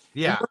it.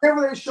 Yeah. And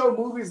whenever they show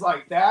movies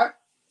like that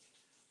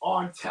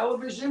on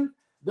television,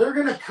 they're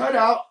gonna cut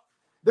out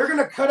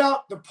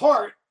the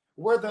part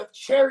where the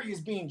cherry is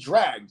being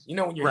dragged. You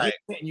know, when you're hitting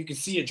it and you can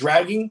see it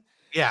dragging.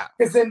 Yeah.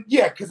 Because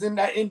then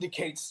that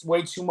indicates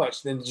way too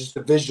much than just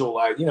the visual.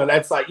 Like,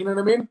 that's like, you know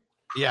what I mean?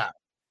 Yeah.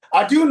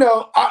 I do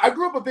know. I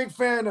grew up a big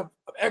fan of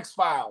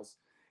X-Files,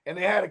 and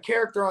they had a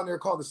character on there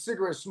called the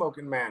Cigarette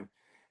Smoking Man.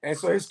 And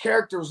so his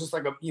character was just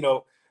like a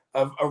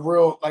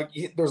real, like,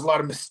 there's a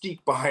lot of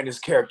mystique behind his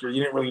character.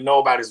 You didn't really know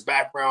about his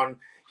background.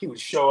 He would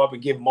show up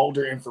and give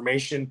Mulder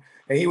information,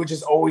 and he would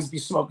just always be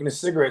smoking a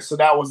cigarette. So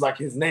that was like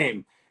his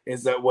name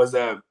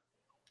CSM,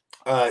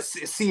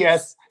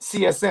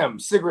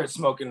 Cigarette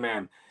Smoking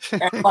Man.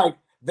 And like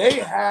they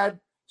had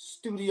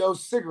studio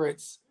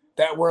cigarettes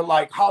that were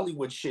like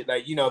Hollywood shit.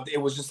 Like,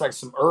 it was just like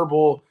some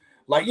herbal,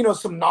 like,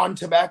 some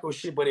non-tobacco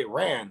shit, but it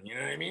ran. You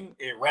know what I mean?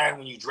 It ran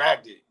when you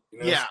dragged it.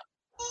 Yeah.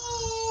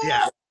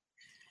 Yeah.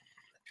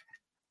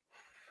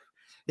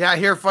 Yeah, I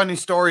hear funny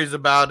stories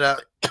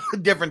about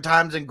different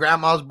times in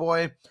Grandma's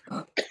Boy.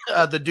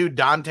 The dude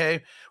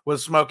Dante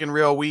was smoking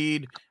real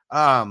weed.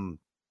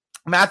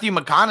 Matthew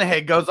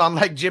McConaughey goes on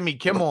like Jimmy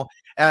Kimmel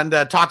and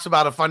talks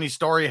about a funny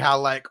story how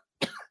like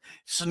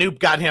Snoop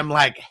got him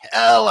like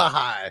hella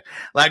high,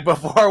 like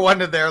before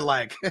one of their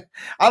like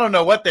I don't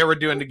know what they were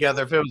doing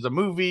together, if it was a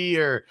movie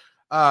or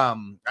I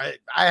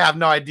have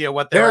no idea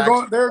what they're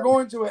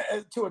going to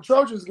a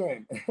Trojans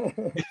game.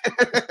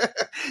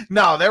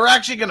 No, they were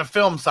actually going to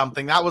film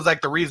something. That was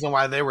like the reason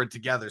why they were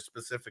together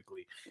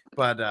specifically.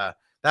 But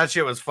that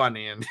shit was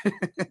funny, and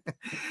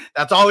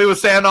that's all he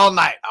was saying all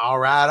night. All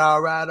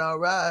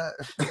right.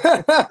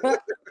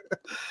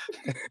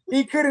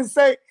 He couldn't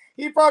say.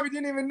 He probably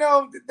didn't even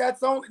know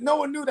that's only. No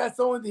one knew that's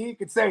the only thing he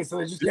could say, so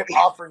they just kept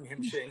offering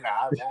him shit.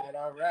 All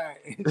right.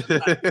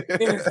 Like,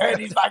 in his head,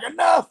 he's like,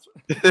 enough.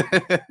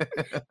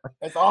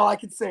 That's all I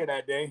could say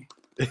that day.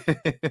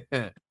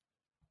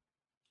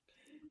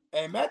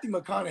 And Matthew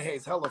McConaughey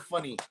is hella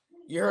funny.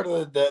 You heard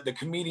of the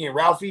comedian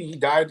Ralphie? He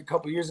died a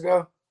couple years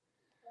ago.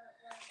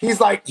 He's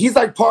like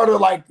part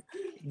of like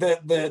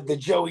the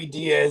Joey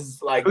Diaz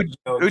like.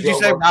 Who'd you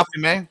say, Ralphie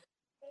May?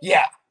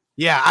 Yeah.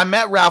 I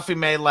met Ralphie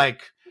May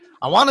like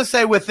I want to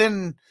say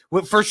within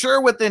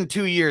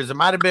 2 years. It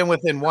might have been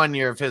within 1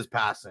 year of his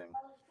passing.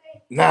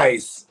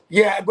 Nice.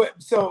 Yeah, but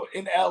so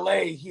in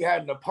LA he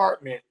had an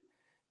apartment,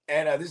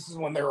 and this is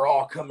when they were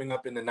all coming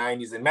up in the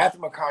 90s, and Matthew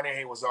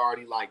McConaughey was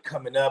already like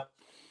coming up,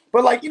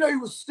 but like he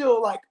was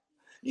still like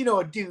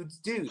a dude's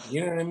dude.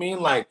 You know what I mean?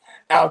 Like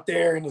out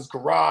there in his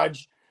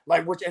garage.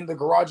 Like and the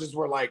garages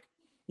were like,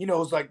 it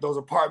was like those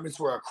apartments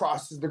were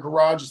across the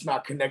garage. It's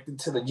not connected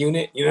to the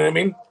unit. You know what I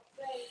mean?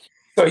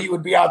 So he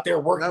would be out there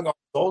working on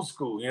old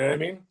school. You know what I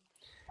mean?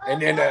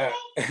 And then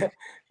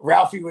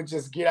Ralphie would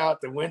just get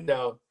out the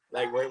window,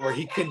 like where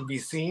he couldn't be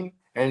seen,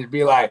 and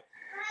be like,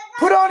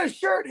 "Put on a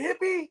shirt,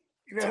 hippie."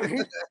 You know what I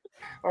mean?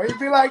 Or he'd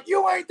be like,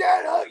 "You ain't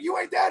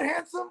that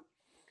handsome."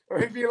 Or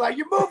he'd be like,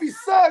 "Your movies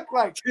suck."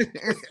 Like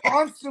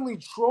constantly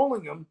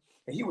trolling him.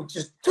 And he would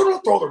just throw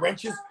the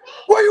wrenches.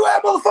 Where you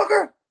at,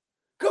 motherfucker?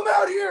 Come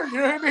out here. You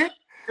know what I mean?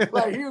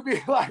 Like he would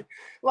be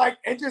like,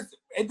 and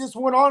this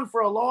went on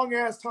for a long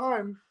ass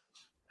time.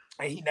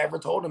 And he never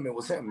told him it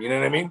was him. You know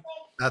what I mean?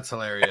 That's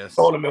hilarious.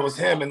 Told him it was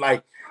him. And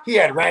like he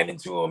had ran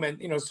into him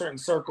in, certain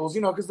circles,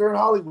 because they're in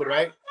Hollywood,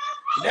 right?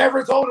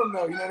 Never told him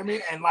though, you know what I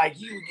mean? And like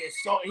he would get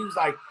so he was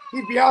like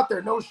he'd be out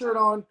there, no shirt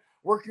on,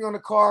 working on the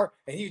car,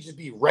 and he'd just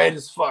be red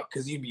as fuck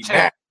because he'd be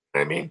mad. You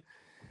know what I mean?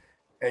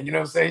 And you know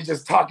what I'm saying?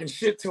 Just talking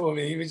shit to him,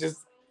 and he was just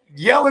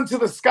yelling to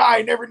the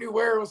sky, never knew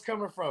where it was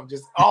coming from,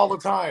 just all the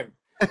time.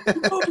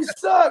 You movies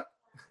suck.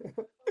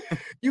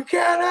 You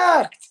can't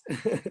act.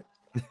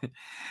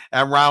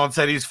 And Ronald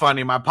said he's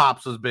funny. My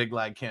pops was big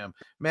like him.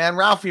 Man,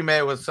 Ralphie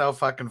May was so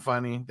fucking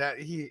funny. That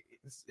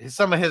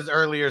some of his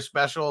earlier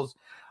specials,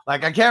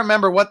 like I can't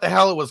remember what the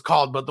hell it was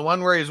called, but the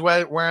one where he's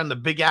wearing the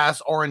big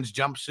ass orange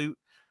jumpsuit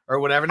or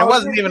whatever. And it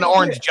wasn't even an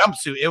orange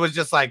jumpsuit. It was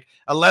just like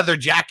a leather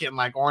jacket and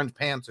like orange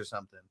pants or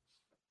something.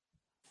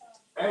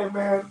 Hey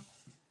man,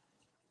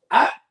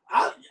 I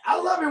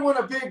love it when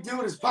a big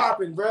dude is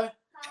popping, bruh.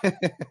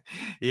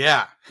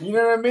 Yeah. You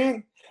know what I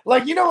mean?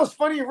 Like, you know what's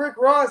funny, Rick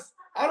Ross?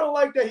 I don't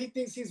like that he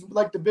thinks he's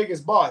like the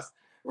biggest boss.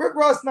 Rick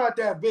Ross not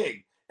that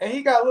big, and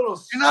he got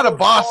little. You're not a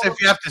boss if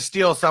you have to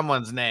steal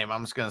someone's name.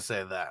 I'm just gonna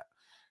say that.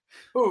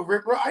 Who,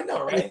 Rick Ross? I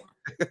know, right?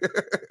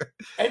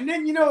 And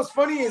then you know what's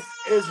funny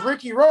is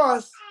Ricky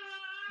Ross,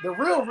 the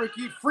real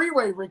Ricky,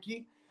 Freeway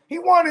Ricky. He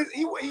wanted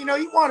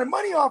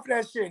money off of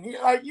that shit. And he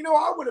like, you know,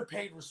 I would have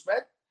paid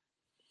respect.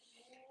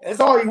 That's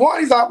all he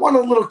wanted. He's like, I want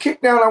a little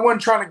kick down. I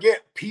wasn't trying to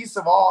get piece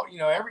of all, you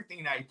know,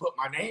 everything that he put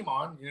my name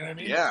on. You know what I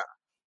mean? Yeah.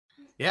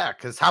 Yeah,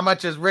 because how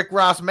much has Rick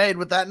Ross made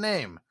with that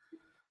name?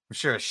 I'm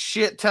sure a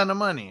shit ton of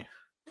money.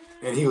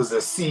 And he was a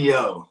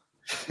CEO.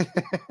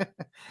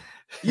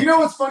 You know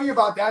what's funny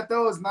about that,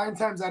 though, is 9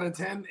 times out of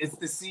 10, it's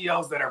the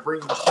CEOs that are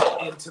bringing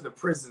shit into the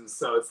prisons.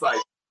 So it's like,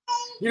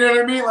 you know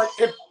what I mean? Like,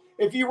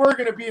 if you were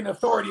going to be an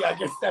authority, I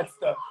guess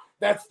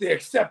that's the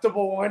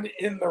acceptable one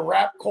in the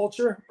rap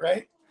culture,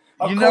 right?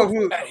 You know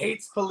who that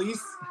hates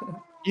police?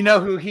 You know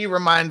who he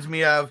reminds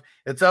me of?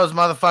 It's those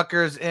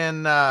motherfuckers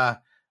in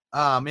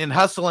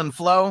Hustle and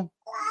Flow.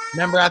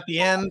 Remember at the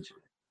end?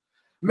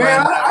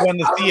 Man, when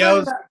the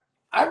CEOs.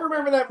 I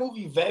remember that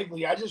movie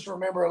vaguely. I just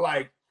remember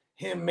like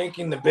him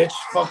making the bitch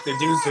fuck the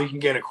dude so he can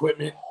get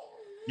equipment.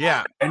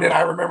 Yeah. And then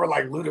I remember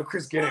like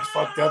Ludacris getting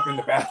fucked up in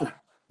the bathroom.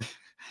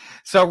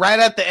 So right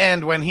at the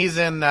end, when he's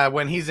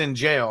in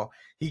jail,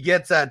 he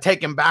gets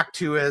taken back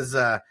to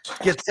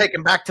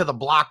the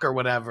block or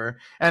whatever,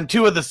 and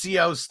 2 of the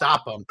COs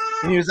stop him.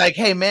 And he was like,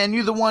 "Hey man,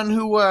 you the one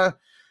who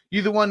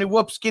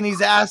whooped Skinny's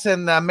ass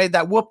and made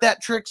that Whoop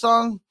That Trick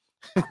song?"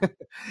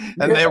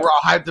 And they were all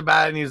hyped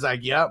about it. And he was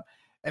like, "Yep."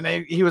 And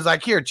he was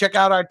like, "Here, check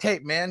out our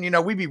tape, man. You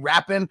know, we be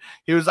rapping."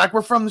 He was like,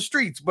 "We're from the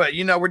streets, but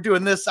you know, we're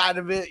doing this side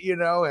of it, you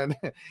know." And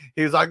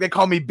he was like, "They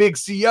call me Big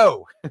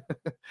CO."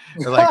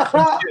 Like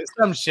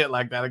some shit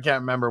like that. I can't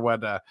remember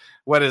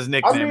what his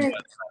nickname was.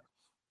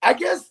 I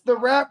guess the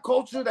rap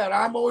culture that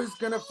I'm always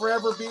gonna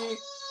forever be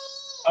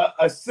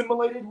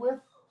assimilated with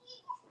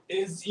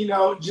is, you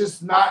know,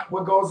 just not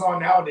what goes on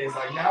nowadays.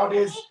 Like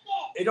nowadays,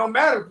 it don't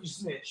matter if you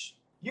snitch.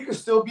 You can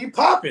still be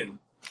popping.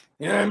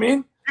 You know what I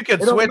mean? You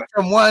could switch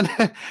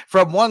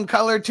from one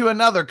color to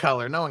another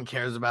color. No one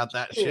cares about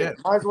that shit.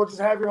 Might as well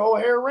just have your whole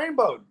hair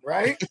rainbowed,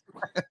 right?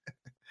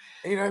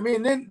 You know what I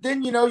mean?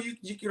 Then you know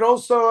you could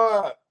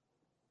also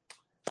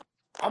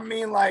I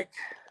mean like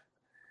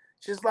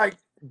just like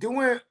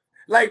doing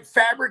like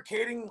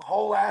fabricating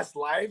whole ass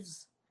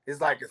lives is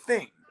like a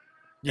thing.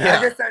 Yeah, and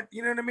I guess that,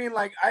 you know what I mean?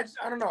 Like I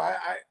don't know. I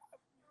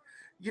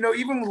you know,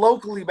 even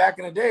locally back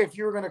in the day, if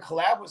you were gonna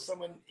collab with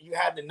someone, you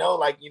had to know,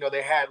 like, you know,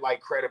 they had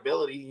like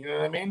credibility. You know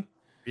what I mean?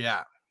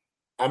 Yeah.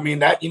 I mean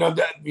that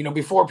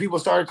before people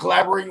started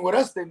collaborating with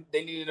us, they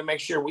needed to make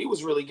sure we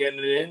was really getting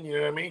it in. You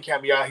know what I mean?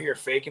 Can't be out here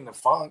faking the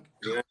funk.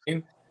 You know what I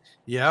mean?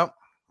 Yep.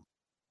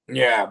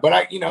 Yeah, but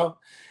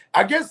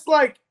I guess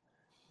like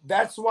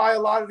that's why a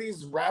lot of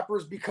these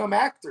rappers become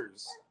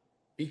actors,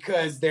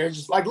 because they're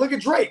just like, look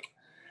at Drake.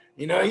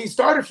 You know, he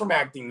started from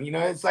acting. You know,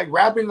 it's like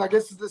rapping. I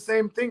guess it's the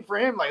same thing for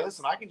him. Like,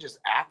 listen, I can just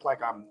act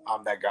like I'm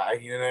that guy.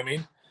 You know what I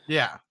mean?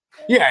 Yeah.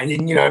 Yeah,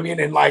 and you know what I mean?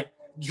 And like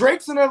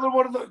Drake's another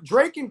one of the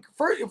Drake, and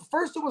first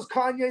it was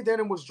Kanye, then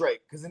it was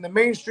Drake. Because in the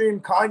mainstream,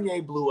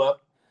 Kanye blew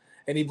up,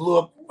 and he blew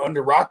up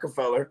under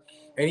Rockefeller,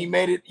 and he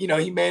made it. You know,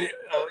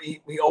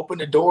 he opened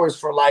the doors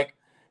for like,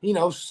 you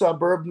know,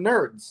 suburb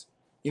nerds.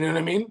 You know what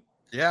I mean?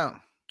 Yeah.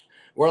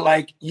 We're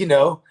like, you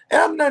know,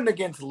 and I'm nothing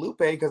against Lupe,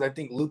 because I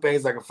think Lupe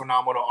is like a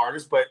phenomenal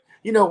artist, but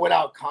you know,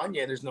 without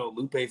Kanye, there's no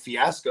Lupe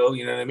Fiasco.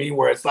 You know what I mean?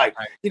 Where it's like,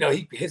 you know,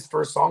 his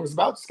first song is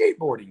about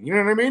skateboarding. You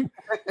know what I mean?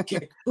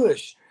 Kick,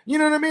 push. You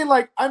know what I mean?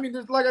 Like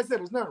there's, like I said,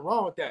 there's nothing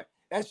wrong with that.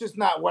 That's just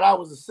not what I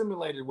was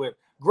assimilated with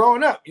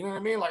growing up. You know what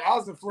I mean? Like I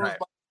was influenced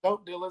by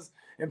dope dealers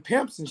and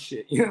pimps and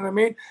shit. You know what I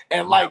mean?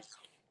 And like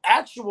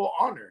actual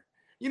honor.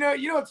 You know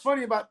what's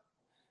funny about,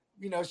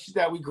 you know, shit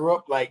that we grew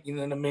up like, you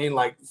know what I mean?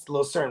 Like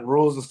little certain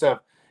rules and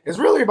stuff. It's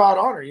really about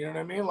honor. You know what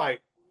I mean?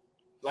 Like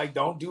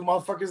don't do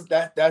motherfuckers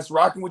that's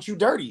rocking with you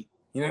dirty.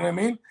 You know what I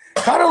mean?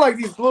 Kind of like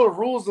these little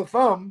rules of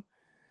thumb,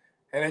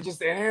 and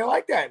it ain't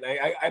like that.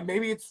 Like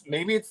maybe it's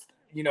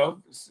you know,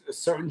 a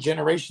certain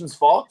generation's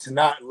fault to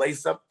not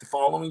lace up the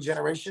following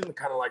generation,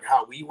 kind of like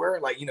how we were.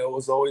 Like, you know, it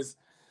was always,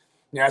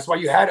 Yeah, that's why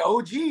you had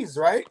OGs,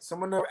 right?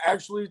 Someone to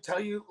actually tell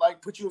you,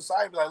 like, put you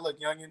aside and be like, look,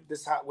 youngin,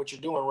 this is what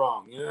you're doing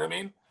wrong. You know what I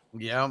mean?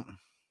 Yeah.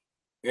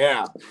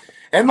 Yeah.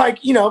 And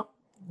like, you know,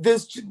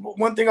 this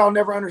one thing I'll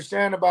never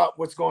understand about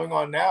what's going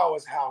on now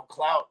is how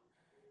clout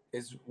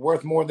is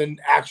worth more than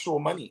actual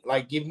money.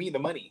 Like, give me the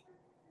money.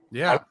 I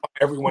Yeah. don't want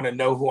everyone to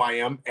know who I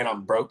am and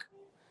I'm broke.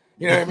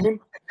 You know what I mean?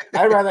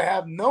 I'd rather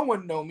have no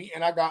one know me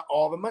and I got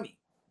all the money.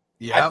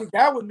 I Yep. think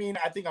that would mean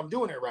I think I'm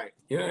doing it right.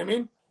 You know what I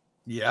mean?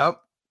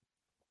 Yep.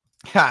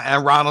 Yeah,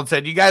 and Ronald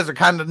said, "You guys are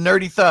kind of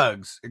nerdy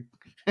thugs."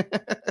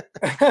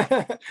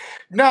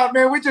 No,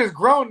 man, we're just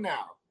grown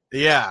now.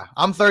 Yeah,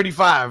 I'm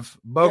 35.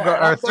 Boga Yeah,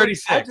 and I'm or 30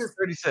 36.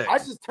 36. I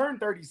just turned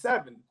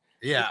 37.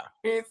 Yeah.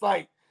 It's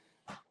like,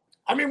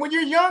 I mean, when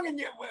you're young and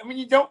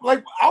you don't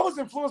like, I was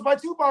influenced by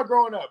Tupac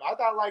growing up. I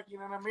thought, like, you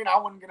know what I mean? I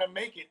wasn't gonna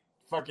make it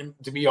fucking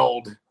to be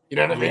old. You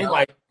know what I mean? Yeah.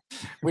 Like,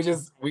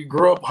 we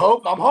grew up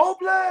I'm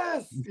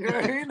hopeless. You know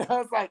what I mean? I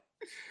was like,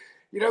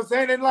 you know what I'm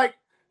saying? And like,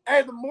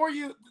 hey, the more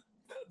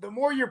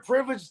you're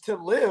privileged to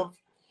live,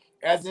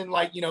 as in,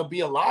 like, you know,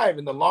 be alive,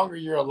 and the longer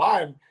you're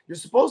alive, you're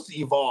supposed to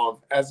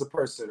evolve as a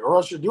person, or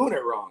else you're doing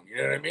it wrong. You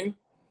know what I mean?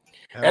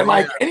 Hell And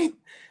like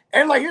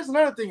yeah. here's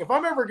another thing.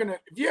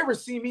 If you ever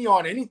see me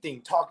on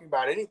anything talking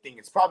about anything,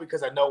 it's probably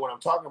because I know what I'm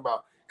talking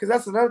about. Because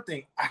that's another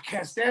thing. I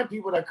can't stand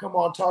people that come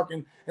on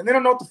talking and they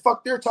don't know what the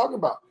fuck they're talking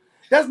about.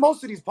 That's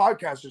most of these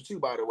podcasters too,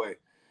 by the way.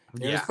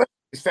 You know, Yeah. especially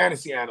these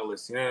fantasy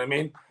analysts, you know what I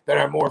mean? That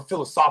are more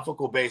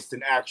philosophical based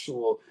than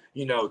actual,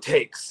 you know,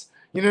 takes.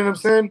 You know what I'm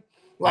saying?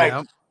 Like,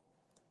 Yeah.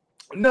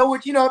 no,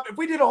 what, you know, if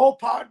we did a whole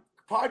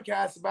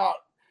podcast about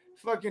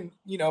fucking,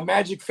 you know,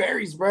 magic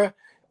fairies, bro.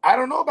 I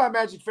don't know about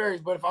magic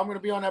fairies, but if I'm gonna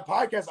be on that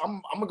podcast,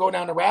 I'm gonna go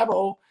down the rabbit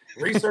hole,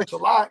 research a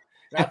lot,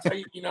 and I'll tell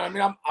you, you know what I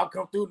mean? I'll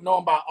come through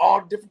knowing about all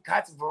different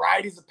kinds of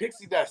varieties of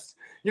pixie dust.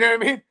 You know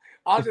what I mean?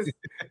 I'll just,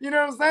 you know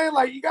what I'm saying?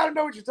 Like, you gotta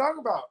know what you're talking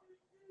about,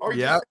 or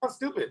you Yep. just sound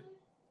stupid.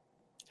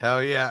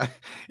 Hell yeah.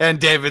 And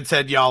David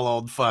said, "Y'all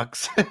old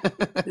fucks."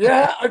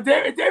 Yeah,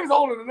 David's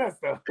older than us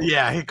though.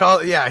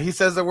 Yeah, he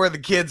says that we're the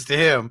kids to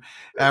him.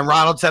 And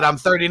Ronald said, "I'm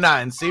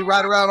 39." See,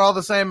 right around all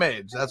the same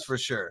age. That's for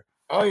sure.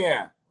 Oh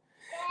yeah.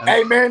 And,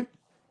 Hey man,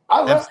 I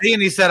and love. see,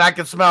 and he said I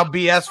could smell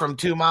BS from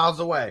 2 miles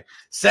away.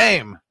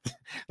 Same.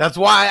 That's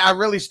why I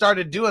really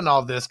started doing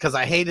all this, because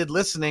I hated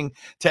listening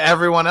to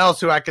everyone else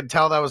who I could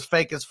tell that was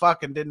fake as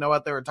fuck and didn't know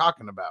what they were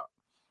talking about.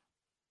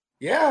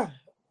 Yeah,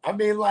 I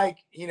mean, like,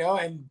 you know,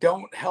 and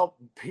don't help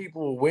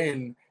people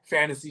win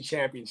fantasy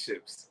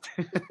championships.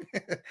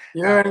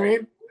 You know what I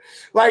mean?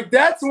 Like,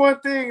 that's one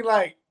thing.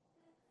 Like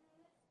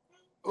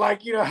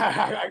you know,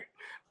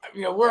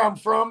 you know where I'm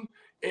from.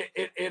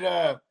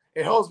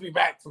 It holds me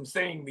back from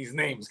saying these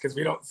names because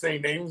we don't say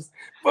names.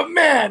 But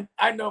man,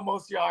 I know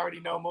most of y'all already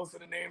know most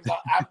of the names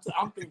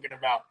I'm thinking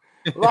about.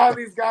 A lot of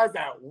these guys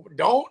that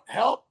don't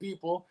help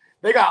people,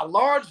 they got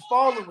large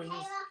followings.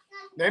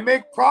 They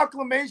make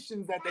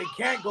proclamations that they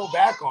can't go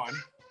back on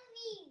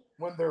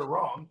when they're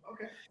wrong.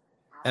 Okay.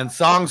 And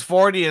Song's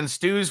 40 and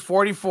Stu's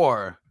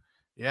 44.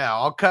 Yeah,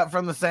 all cut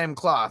from the same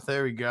cloth.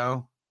 There we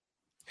go.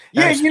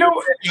 Yeah, And you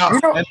know,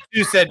 And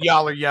Stu said,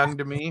 "Y'all are young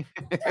to me."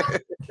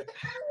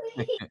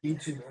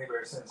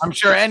 I'm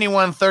sure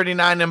anyone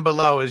 39 and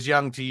below is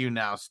young to you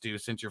now, Stu,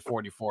 since you're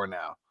 44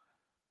 now.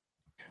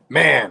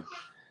 Man,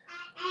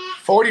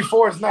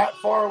 44 is not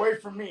far away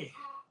from me.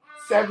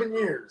 7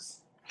 years.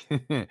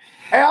 Hey,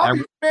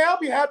 I'll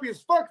be happy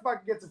as fuck if I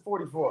can get to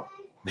 44.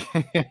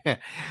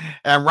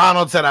 And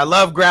Ronald said, "I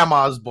love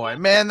Grandma's Boy."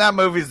 Man, that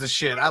movie's the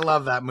shit. I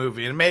love that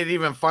movie. It made it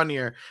even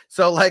funnier.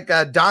 So, like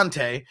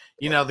Dante,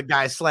 you know, the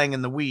guy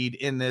slanging the weed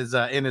in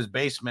his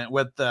basement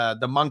with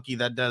the monkey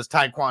that does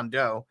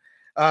Taekwondo.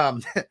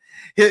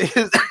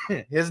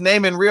 His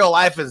name in real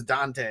life is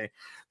Dante.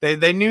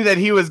 They knew that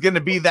he was going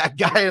to be that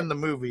guy in the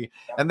movie,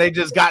 and they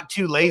just got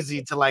too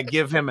lazy to like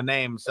give him a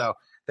name, so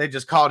they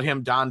just called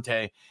him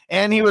Dante.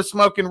 And he was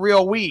smoking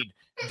real weed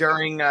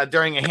during a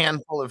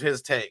handful of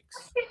his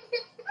takes.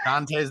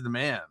 Dante's the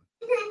man.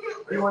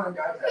 You want a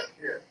guy back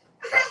here?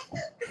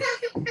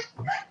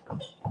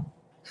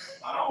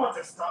 I don't want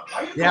to stop.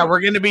 Yeah,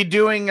 we're gonna be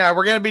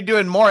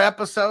doing more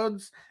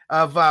episodes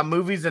of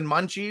movies and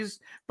munchies,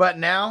 but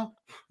now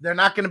we're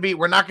not gonna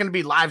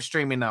be live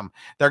streaming them.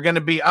 They're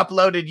gonna be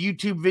uploaded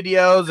YouTube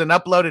videos and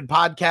uploaded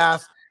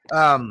podcasts.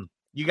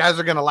 You guys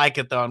are gonna like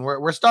it though, and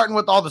we're starting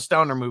with all the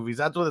stoner movies.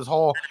 That's what this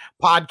whole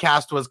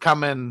podcast was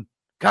coming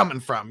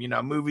from, you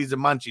know, movies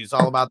and munchies,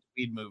 all about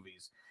the weed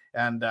movies.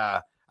 And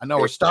I know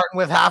we're starting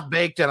with Half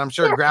Baked, and I'm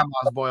sure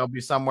Grandma's Boy will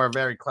be somewhere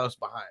very close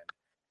behind.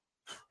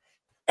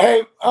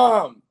 Hey,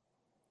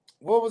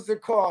 what was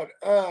it called?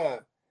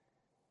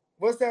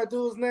 What's that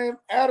dude's name?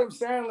 Adam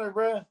Sandler,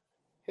 bro.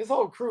 His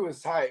whole crew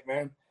is tight,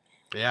 man.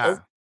 Yeah.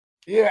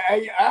 Yeah,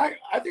 I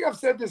think I've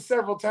said this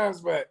several times,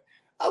 but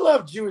I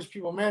love Jewish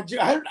people, man.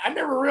 I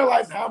never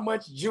realized how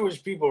much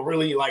Jewish people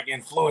really like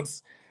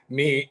influence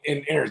me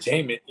in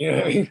entertainment. You know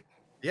what I mean?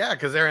 Yeah,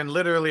 because they're in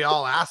literally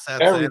all assets.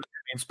 Every-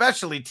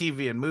 especially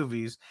TV and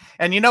movies.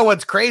 And you know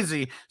what's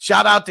crazy?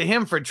 Shout out to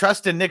him for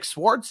trusting Nick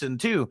Swartzen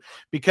too,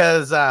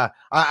 because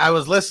I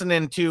was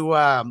listening to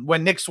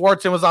when Nick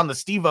Swartzen was on the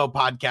Steve-O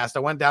podcast. I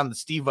went down the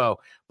Steve-O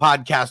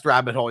podcast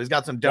rabbit hole. He's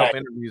got some dope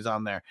interviews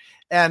on there.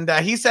 And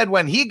he said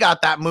when he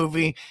got that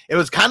movie, it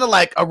was kind of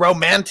like a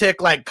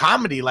romantic like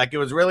comedy. Like it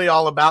was really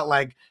all about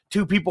like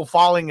two people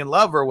falling in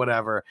love or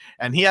whatever.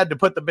 And he had to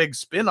put the big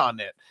spin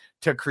on it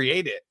to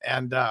create it.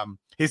 And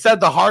he said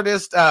the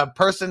hardest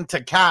person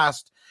to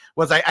cast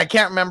was I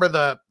can't remember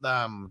the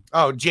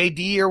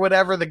JD or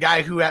whatever, the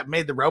guy who had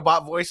made the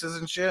robot voices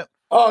and shit.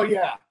 Oh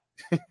yeah.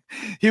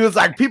 He was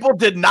like, people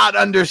did not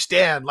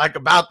understand like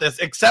about this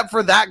except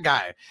for that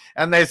guy.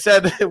 And they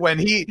said when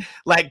he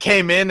like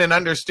came in and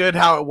understood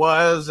how it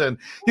was, and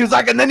he was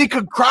like, and then he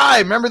could cry.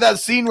 Remember that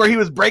scene where he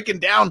was breaking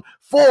down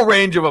full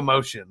range of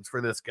emotions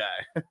for this guy?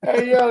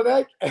 Hey, yo,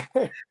 that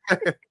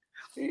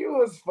he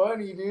was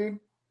funny, dude.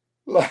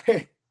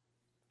 Like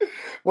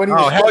when he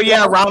hell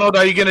yeah, Ronald,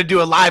 are you gonna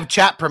do a live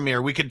chat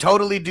premiere? We could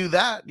totally do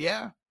that.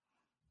 Yeah.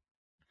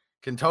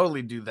 Can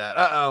totally do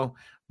that.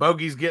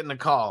 Bogey's getting a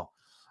call.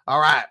 All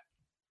right.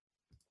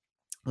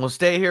 We'll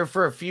stay here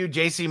for a few.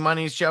 JC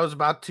Money's show is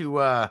about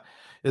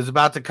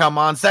to come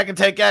on. Second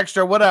Take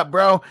Extra. What up,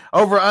 bro?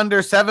 Over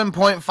under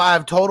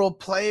 7.5 total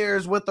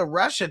players with a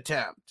rush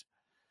attempt.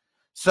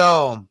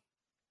 So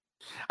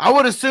I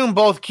would assume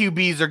both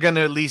QBs are going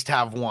to at least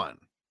have one.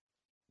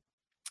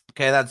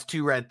 Okay, that's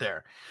 2 right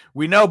there.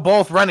 We know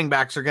both running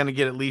backs are going to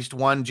get at least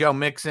one, Joe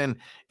Mixon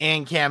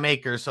and Cam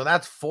Akers. So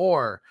that's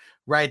 4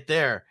 right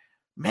there.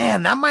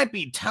 Man, that might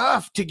be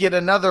tough to get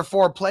another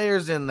 4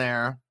 players in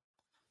there.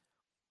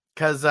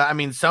 Because,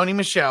 Sony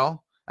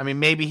Michel,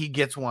 maybe he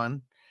gets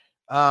one.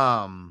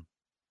 Daryl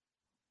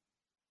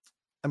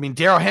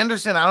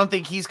Henderson, I don't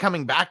think he's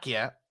coming back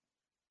yet.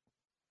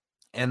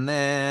 And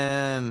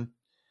then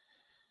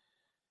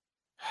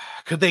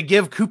could they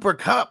give Cooper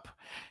Kupp,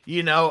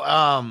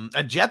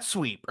 a jet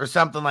sweep or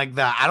something like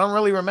that? I don't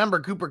really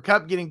remember Cooper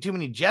Kupp getting too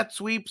many jet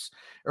sweeps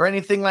or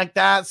anything like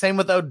that. Same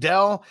with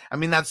Odell.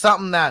 That's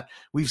something that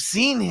we've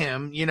seen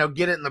him,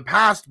 get it in the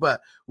past,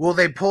 but will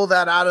they pull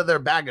that out of their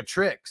bag of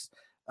tricks?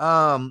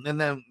 And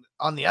then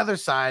on the other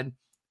side,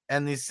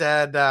 and they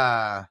said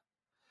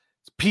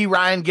P.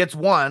 Ryan gets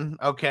 1.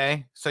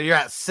 Okay, so you're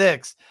at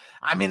 6.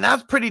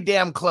 That's pretty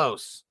damn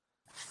close.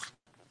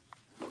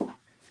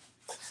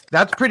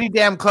 That's pretty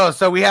damn close.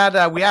 So we had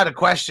a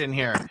question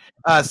here.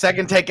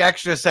 Second Take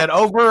Extra said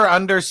over or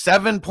under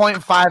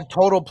 7.5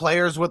 total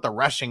players with a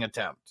rushing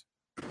attempt.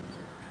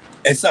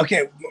 It's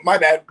okay. My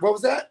bad. What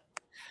was that?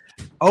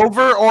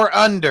 Over or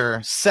under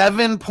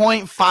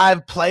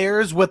 7.5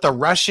 players with a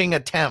rushing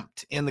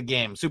attempt in the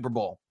game, Super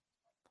Bowl.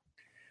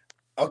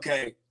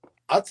 Okay.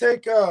 I'll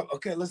take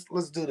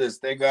let's do this.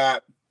 They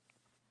got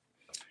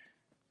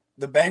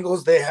the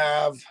Bengals, they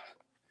have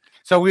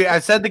I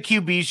said the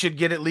QB should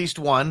get at least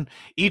 1.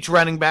 Each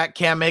running back,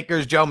 Cam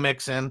Akers, Joe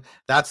Mixon.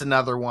 That's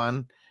another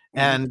one.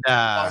 And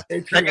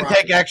Second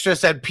Take Extra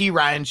said P.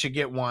 Ryan should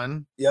get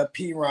 1. Yeah,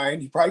 P.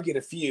 Ryan. You probably get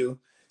a few.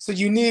 So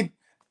you need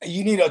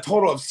a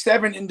total of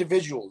 7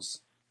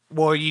 individuals.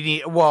 Well,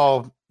 you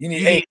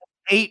need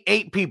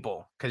 8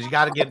 people because you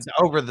got to get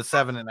over the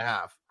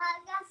 7.5.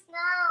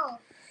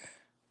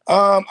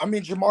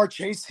 Jamar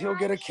Chase, he'll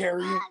get a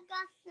carry.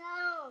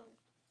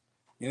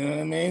 You know what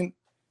I mean?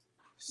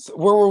 So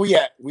where were we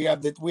at? We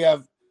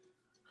have.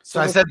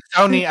 So I said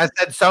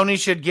Sony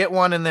should get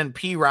 1, and then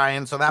P.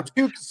 Ryan. So that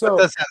puts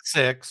us at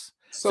 6.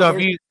 So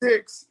if you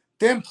 6,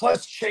 then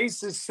plus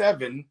Chase is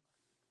 7.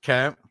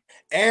 Okay.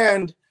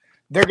 And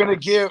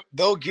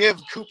they'll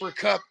give Cooper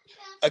Kupp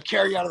a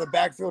carry out of the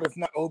backfield, if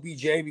not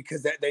OBJ,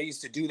 because they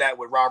used to do that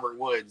with Robert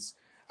Woods.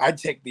 I'd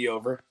take the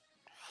over.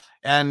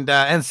 And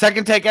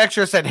Second Take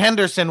Extra said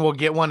Henderson will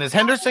get 1. Is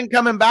Henderson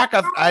coming back?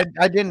 I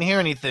didn't hear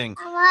anything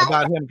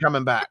about him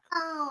coming back.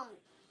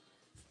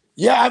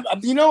 Yeah,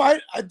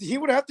 he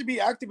would have to be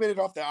activated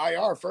off the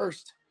IR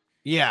first.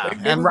 Yeah,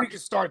 maybe we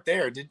could start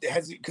there.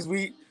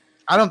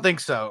 I don't think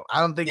so. I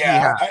don't think he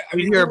has.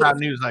 We hear about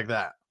news like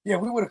that. Yeah,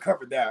 we would have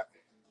covered that.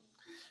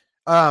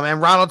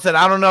 And Ronald said,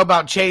 I don't know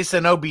about Chase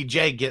and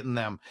OBJ getting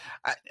them.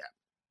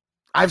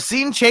 I've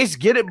seen Chase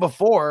get it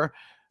before.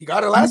 He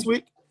got it last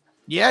week.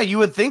 Yeah, you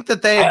would think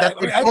that they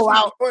pull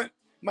out.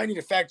 Might need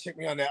to fact check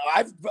me on that.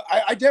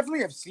 I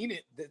definitely have seen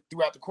it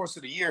throughout the course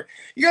of the year.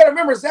 You got to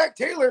remember, Zach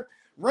Taylor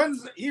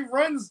runs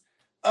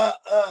a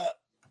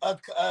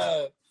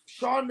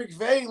Sean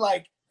McVay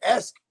like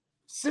esque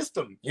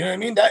system. You know what I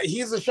mean? That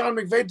he's a Sean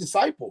McVay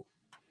disciple.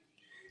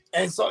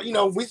 And so,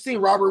 we see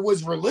Robert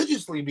Woods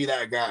religiously be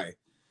that guy.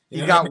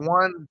 He got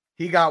one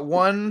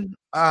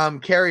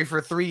carry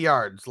for 3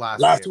 yards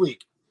last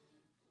week.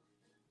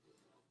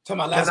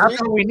 That's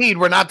what we need.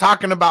 We're not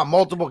talking about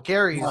multiple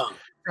carries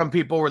from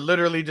people. We're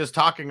literally just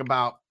talking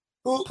about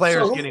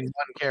players getting 1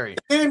 carry.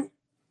 And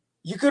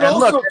you could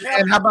also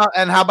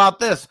how about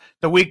this?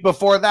 The week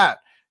before that,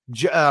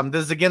 this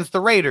is against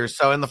the Raiders.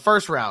 So in the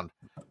first round,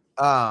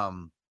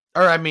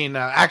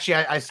 actually,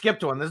 I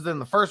skipped one. This is in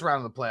the first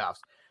round of the playoffs.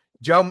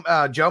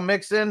 Joe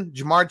Mixon,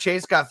 Jamar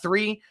Chase got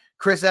 3.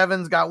 Chris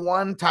Evans got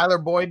 1, Tyler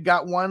Boyd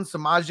got 1,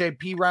 Samaje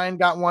Perine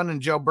got 1,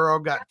 and Joe Burrow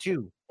got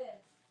 2.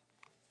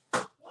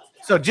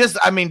 So just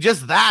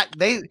that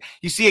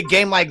you see a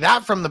game like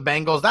that from the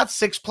Bengals, that's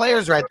 6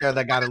 players right there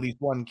that got at least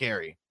 1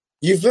 carry.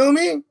 You feel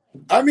me?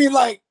 I mean,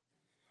 like,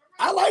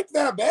 I like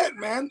that bet,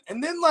 man.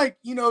 And then, like,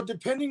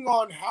 depending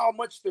on how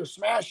much they're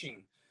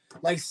smashing,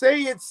 like,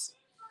 say it's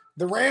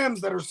the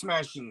Rams that are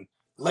smashing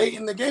late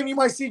in the game, you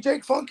might see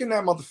Jake Funk in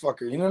that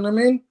motherfucker. You know what I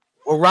mean?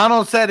 Well,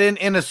 Ronald said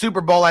in a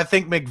Super Bowl, I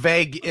think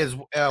McVay is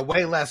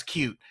way less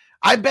cute.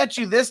 I bet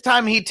you this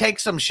time he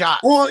takes some shots.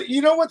 Well,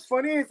 you know what's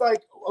funny? It's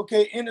like,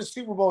 okay, in the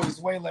Super Bowl,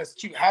 he's way less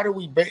cute. How do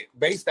we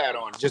base that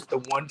on? Just the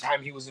one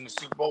time he was in the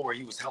Super Bowl where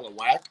he was hella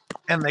whack?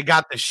 And they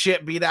got the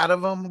shit beat out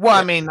of him. Well,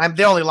 I mean,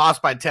 they only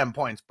lost by 10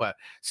 points, but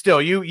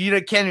still, you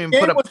can't even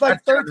put up. It was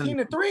like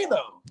 13-3,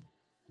 though.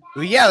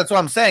 Yeah, that's what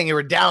I'm saying. You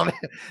were down.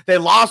 They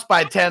lost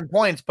by 10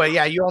 points, but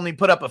yeah, you only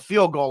put up a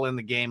field goal in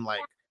the game.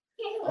 Like,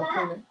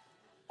 Okay.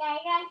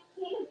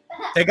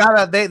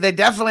 they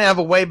definitely have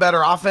a way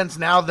better offense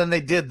now than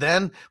they did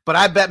then. But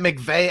I bet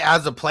McVay,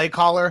 as a play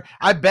caller,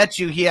 I bet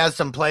you he has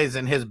some plays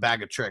in his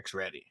bag of tricks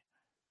ready.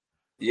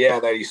 Yeah,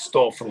 that he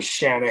stole from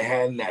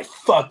Shanahan, that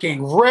fucking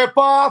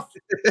ripoff.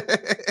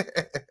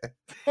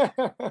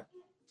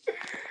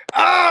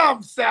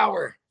 I'm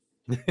sour.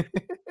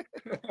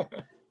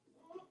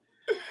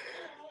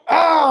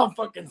 I'm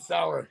fucking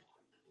sour.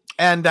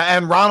 And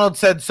Ronald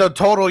said, so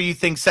total, you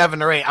think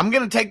 7 or 8? I'm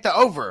going to take the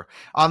over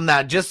on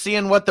that, just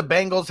seeing what the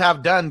Bengals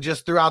have done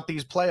just throughout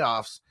these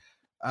playoffs.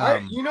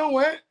 You know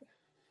what?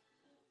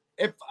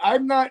 If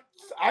I'm not,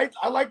 I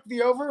like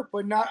the over,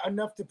 but not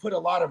enough to put a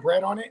lot of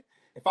bread on it.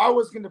 If I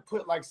was going to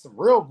put like some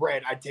real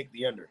bread, I'd take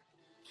the under.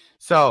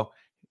 So,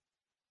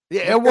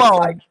 yeah,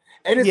 well,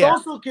 and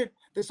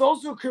this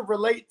also could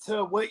relate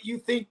to what you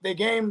think the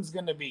game's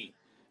going to be.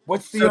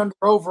 What's the under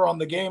over on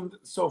the game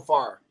so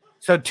far?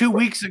 So 2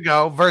 weeks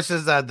ago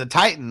versus the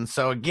Titans.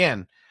 So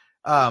again,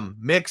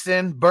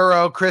 Mixon,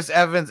 Burrow, Chris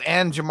Evans,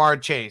 and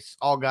Jamar Chase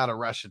all got a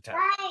rush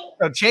attempt.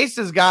 So Chase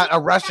has got a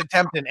rush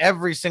attempt in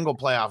every single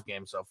playoff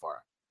game so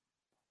far.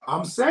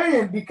 I'm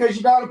saying, because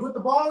you got to put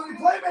the ball in the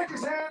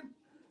playmaker's hand.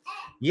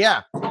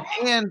 Yeah,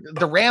 and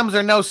the Rams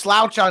are no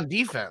slouch on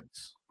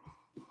defense.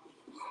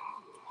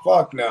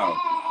 Fuck no.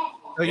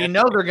 So you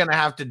know they're going to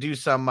have to do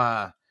some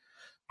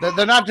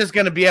they're not just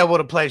going to be able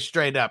to play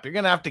straight up. You're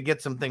going to have to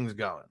get some things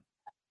going.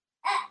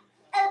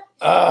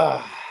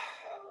 I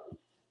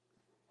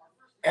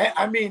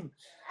mean,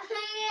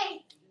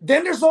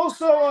 then there's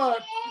also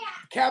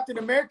Captain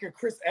America,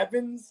 Chris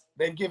Evans.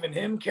 They've given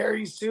him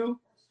carries too.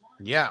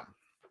 Yeah.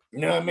 You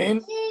know what I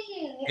mean?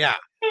 Yeah.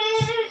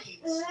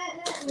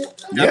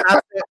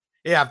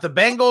 Yeah. If the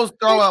Bengals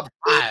throw up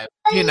 5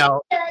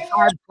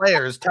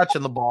 players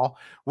touching the ball,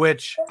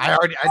 which I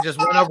just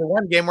went over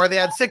one game where they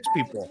had 6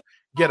 people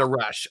get a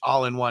rush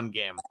all in one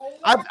game.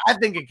 I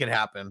think it could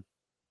happen.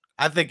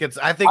 I think it's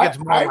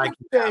more likely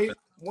to happen.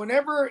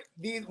 Whenever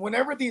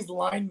these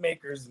line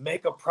makers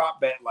make a prop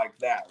bet like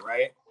that,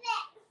 right?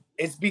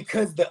 It's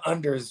because the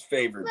under is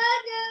favored.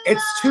 It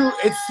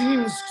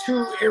seems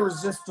too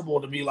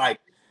irresistible to be like,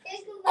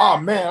 oh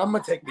man, I'm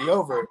gonna take the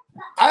over.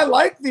 I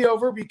like the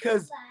over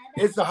because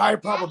it's a high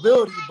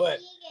probability, but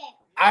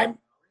I'm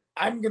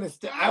gonna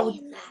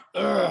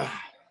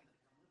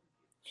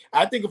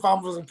I think if I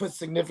was gonna put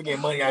significant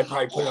money, I'd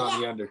probably put it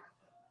on the under.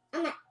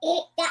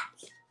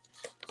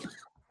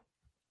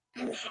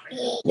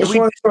 Should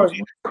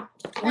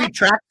we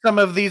track some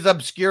of these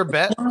obscure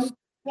bets?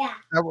 Yeah.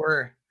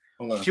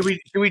 Should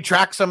we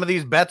track some of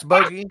these bets,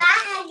 Bogey?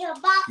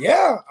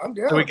 Yeah, I'm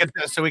down.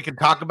 So we can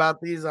talk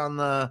about these on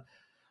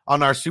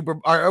our Super.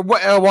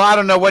 Well, I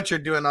don't know what you're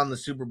doing on the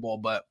Super Bowl,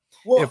 but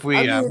if we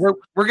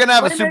we're gonna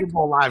have a Super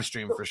Bowl live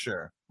stream for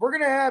sure. We're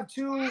gonna have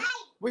 2.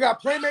 We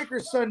got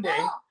Playmakers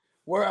Sunday,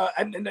 where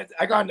and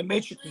I got in the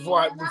Matrix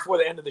before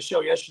the end of the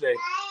show yesterday.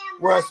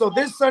 So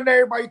this Sunday,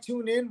 everybody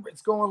tune in.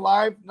 It's going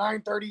live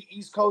 9:30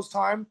 East Coast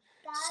time,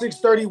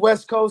 6:30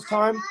 West Coast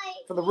time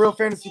for the Real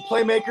Fantasy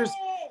Playmakers.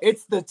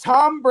 It's the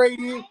Tom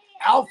Brady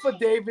Alpha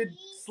David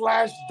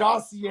 /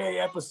 dossier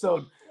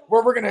episode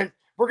where we're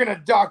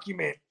gonna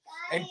document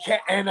and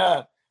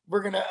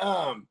we're gonna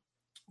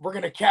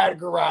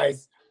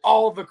categorize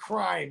all the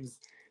crimes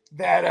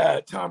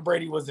that Tom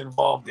Brady was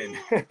involved in.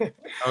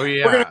 Oh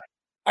yeah.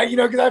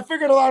 Because I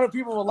figured a lot of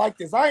people will like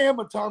this. I am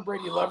a Tom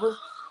Brady lover,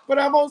 but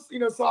I'm also,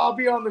 so I'll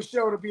be on the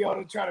show to be able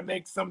to try to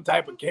make some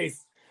type of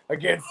case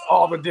against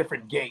all the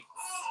different gates.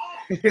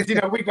 Because,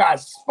 we got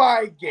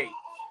Spygate,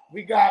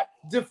 we got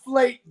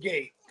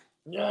Deflategate.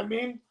 You know what I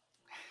mean?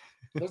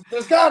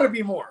 There's got to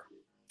be more.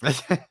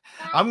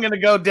 I'm gonna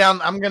go down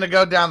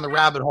the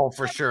rabbit hole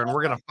for sure, and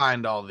we're gonna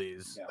find all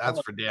these.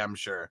 That's for damn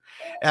sure.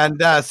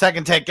 And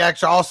Second Take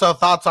Extra, also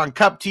thoughts on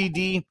Cup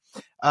TD,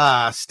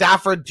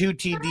 Stafford 2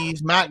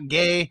 TDs, Matt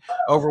Gay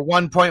over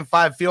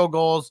 1.5 field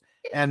goals,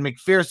 and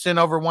McPherson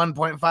over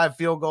 1.5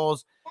 field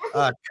goals.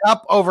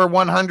 Cup over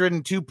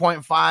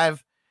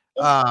 102.5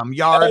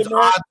 yards.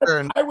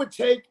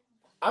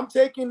 I'm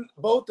taking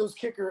both those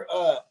kicker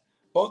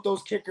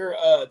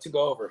to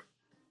go over.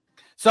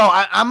 So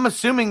I'm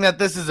assuming that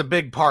this is a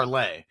big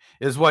parlay,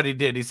 is what he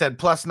did. He said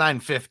plus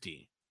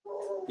 950.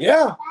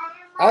 Yeah,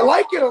 I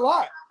like it a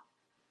lot.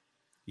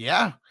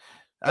 Yeah.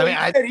 So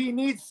I said he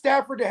needs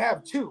Stafford to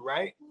have 2,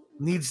 right?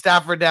 Needs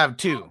Stafford to have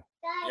 2.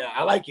 Yeah,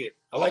 I like it.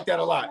 I like that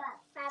a lot.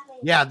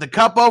 Yeah, the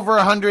Cup over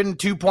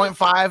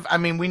 102.5. I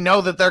mean, we know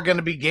that they're going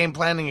to be game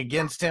planning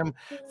against him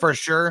for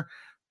sure,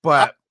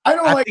 but I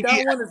don't like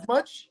that one as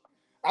much.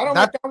 I don't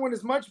like that one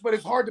as much, but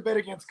it's hard to bet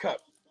against Cup.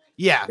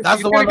 Yeah,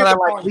 that's the one that I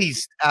like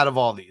least out of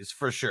all these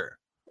for sure.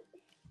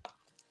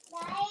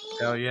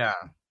 Hell yeah.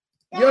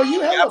 Yo, you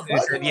have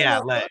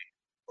lay.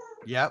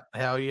 Yep,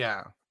 hell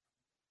yeah.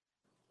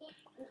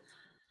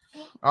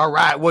 All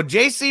right. Well,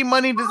 JC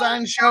Money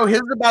Design Show, his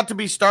is about to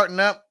be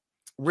starting up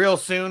real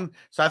soon.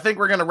 So I think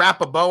we're going to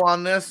wrap a bow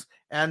on this,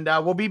 and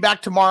we'll be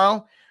back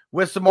tomorrow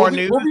with some more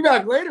news. We'll be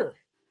back later.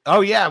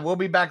 Oh, yeah. We'll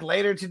be back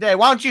later today.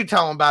 Why don't you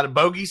tell them about it,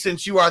 Bogey,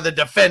 since you are the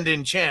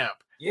defending champ?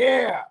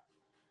 Yeah.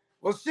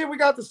 Well, see, we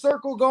got the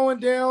circle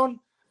going down.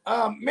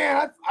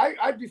 Man,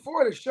 I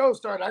before the show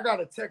started, I got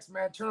a text,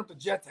 man, turn up the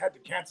Jets, had to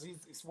cancel.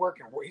 He's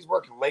working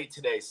late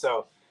today.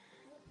 So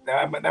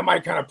that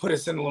might kind of put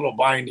us in a little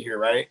bind here,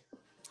 right?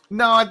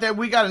 No, I think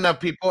we got enough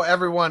people.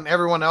 Everyone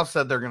else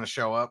said they're going to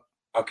show up.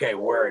 Okay,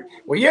 word.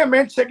 Well, yeah,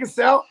 man, check us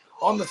out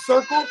on the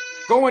circle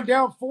going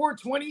down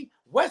 4:20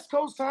 West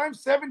Coast time,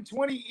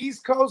 7:20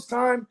 East Coast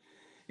time.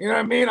 You know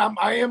what I mean?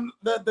 I am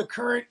the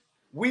current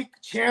week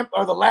champ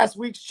or the last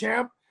week's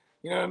champ.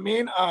 You know what I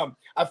mean?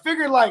 I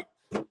figured like,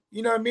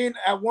 you know what I mean?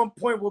 At one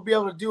point we'll be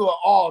able to do an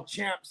all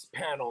champs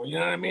panel. You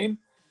know what I mean?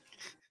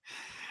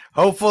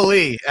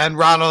 Hopefully. And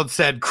Ronald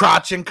said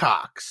crotch and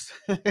cocks.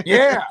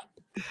 Yeah.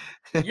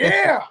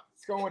 Yeah.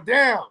 It's going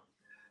down.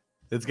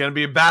 It's going to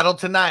be a battle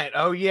tonight.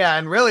 Oh, yeah.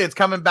 And really, it's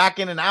coming back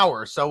in an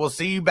hour. So we'll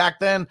see you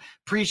back then.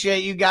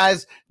 Appreciate you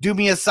guys. Do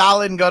me a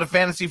solid and go to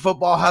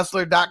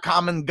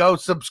fantasyfootballhustler.com and go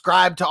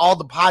subscribe to all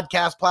the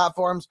podcast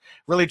platforms.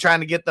 Really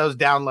trying to get those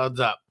downloads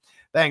up.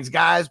 Thanks,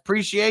 guys.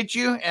 Appreciate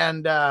you.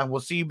 And we'll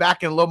see you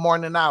back in a little more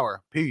than an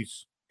hour.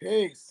 Peace.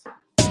 Peace.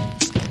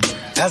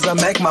 As I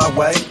make my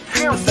way,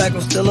 the fact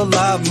I'm still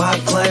alive, my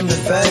claim to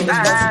fame. It's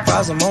no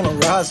surprise I'm on a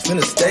rise,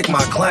 finna stake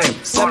my claim.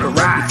 Separate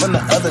me from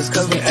the others,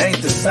 cause we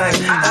ain't the same.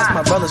 Ask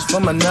my brothers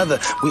from another,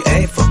 we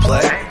ain't for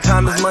play.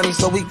 Time is money,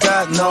 so we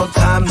got no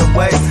time to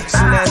waste.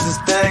 Soon as this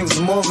thing's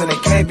moving,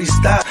 it can't be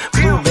stopped.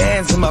 Blue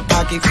bands in my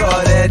pocket,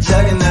 call that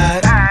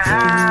juggernaut.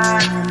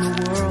 Everyone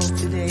in the world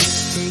today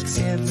takes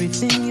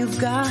everything you've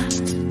got.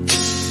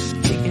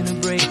 Taking a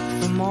break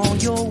from all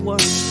your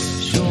work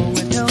sure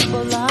would help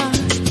a lot.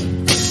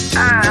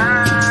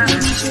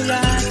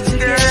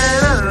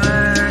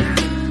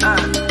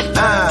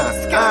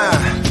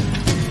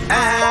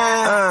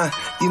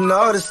 You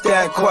know the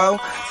stat quo.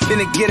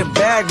 Finna get a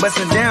bag,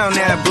 bustin' down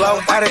that blow.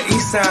 Out of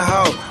East Side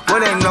Ho,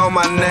 where they know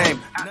my name.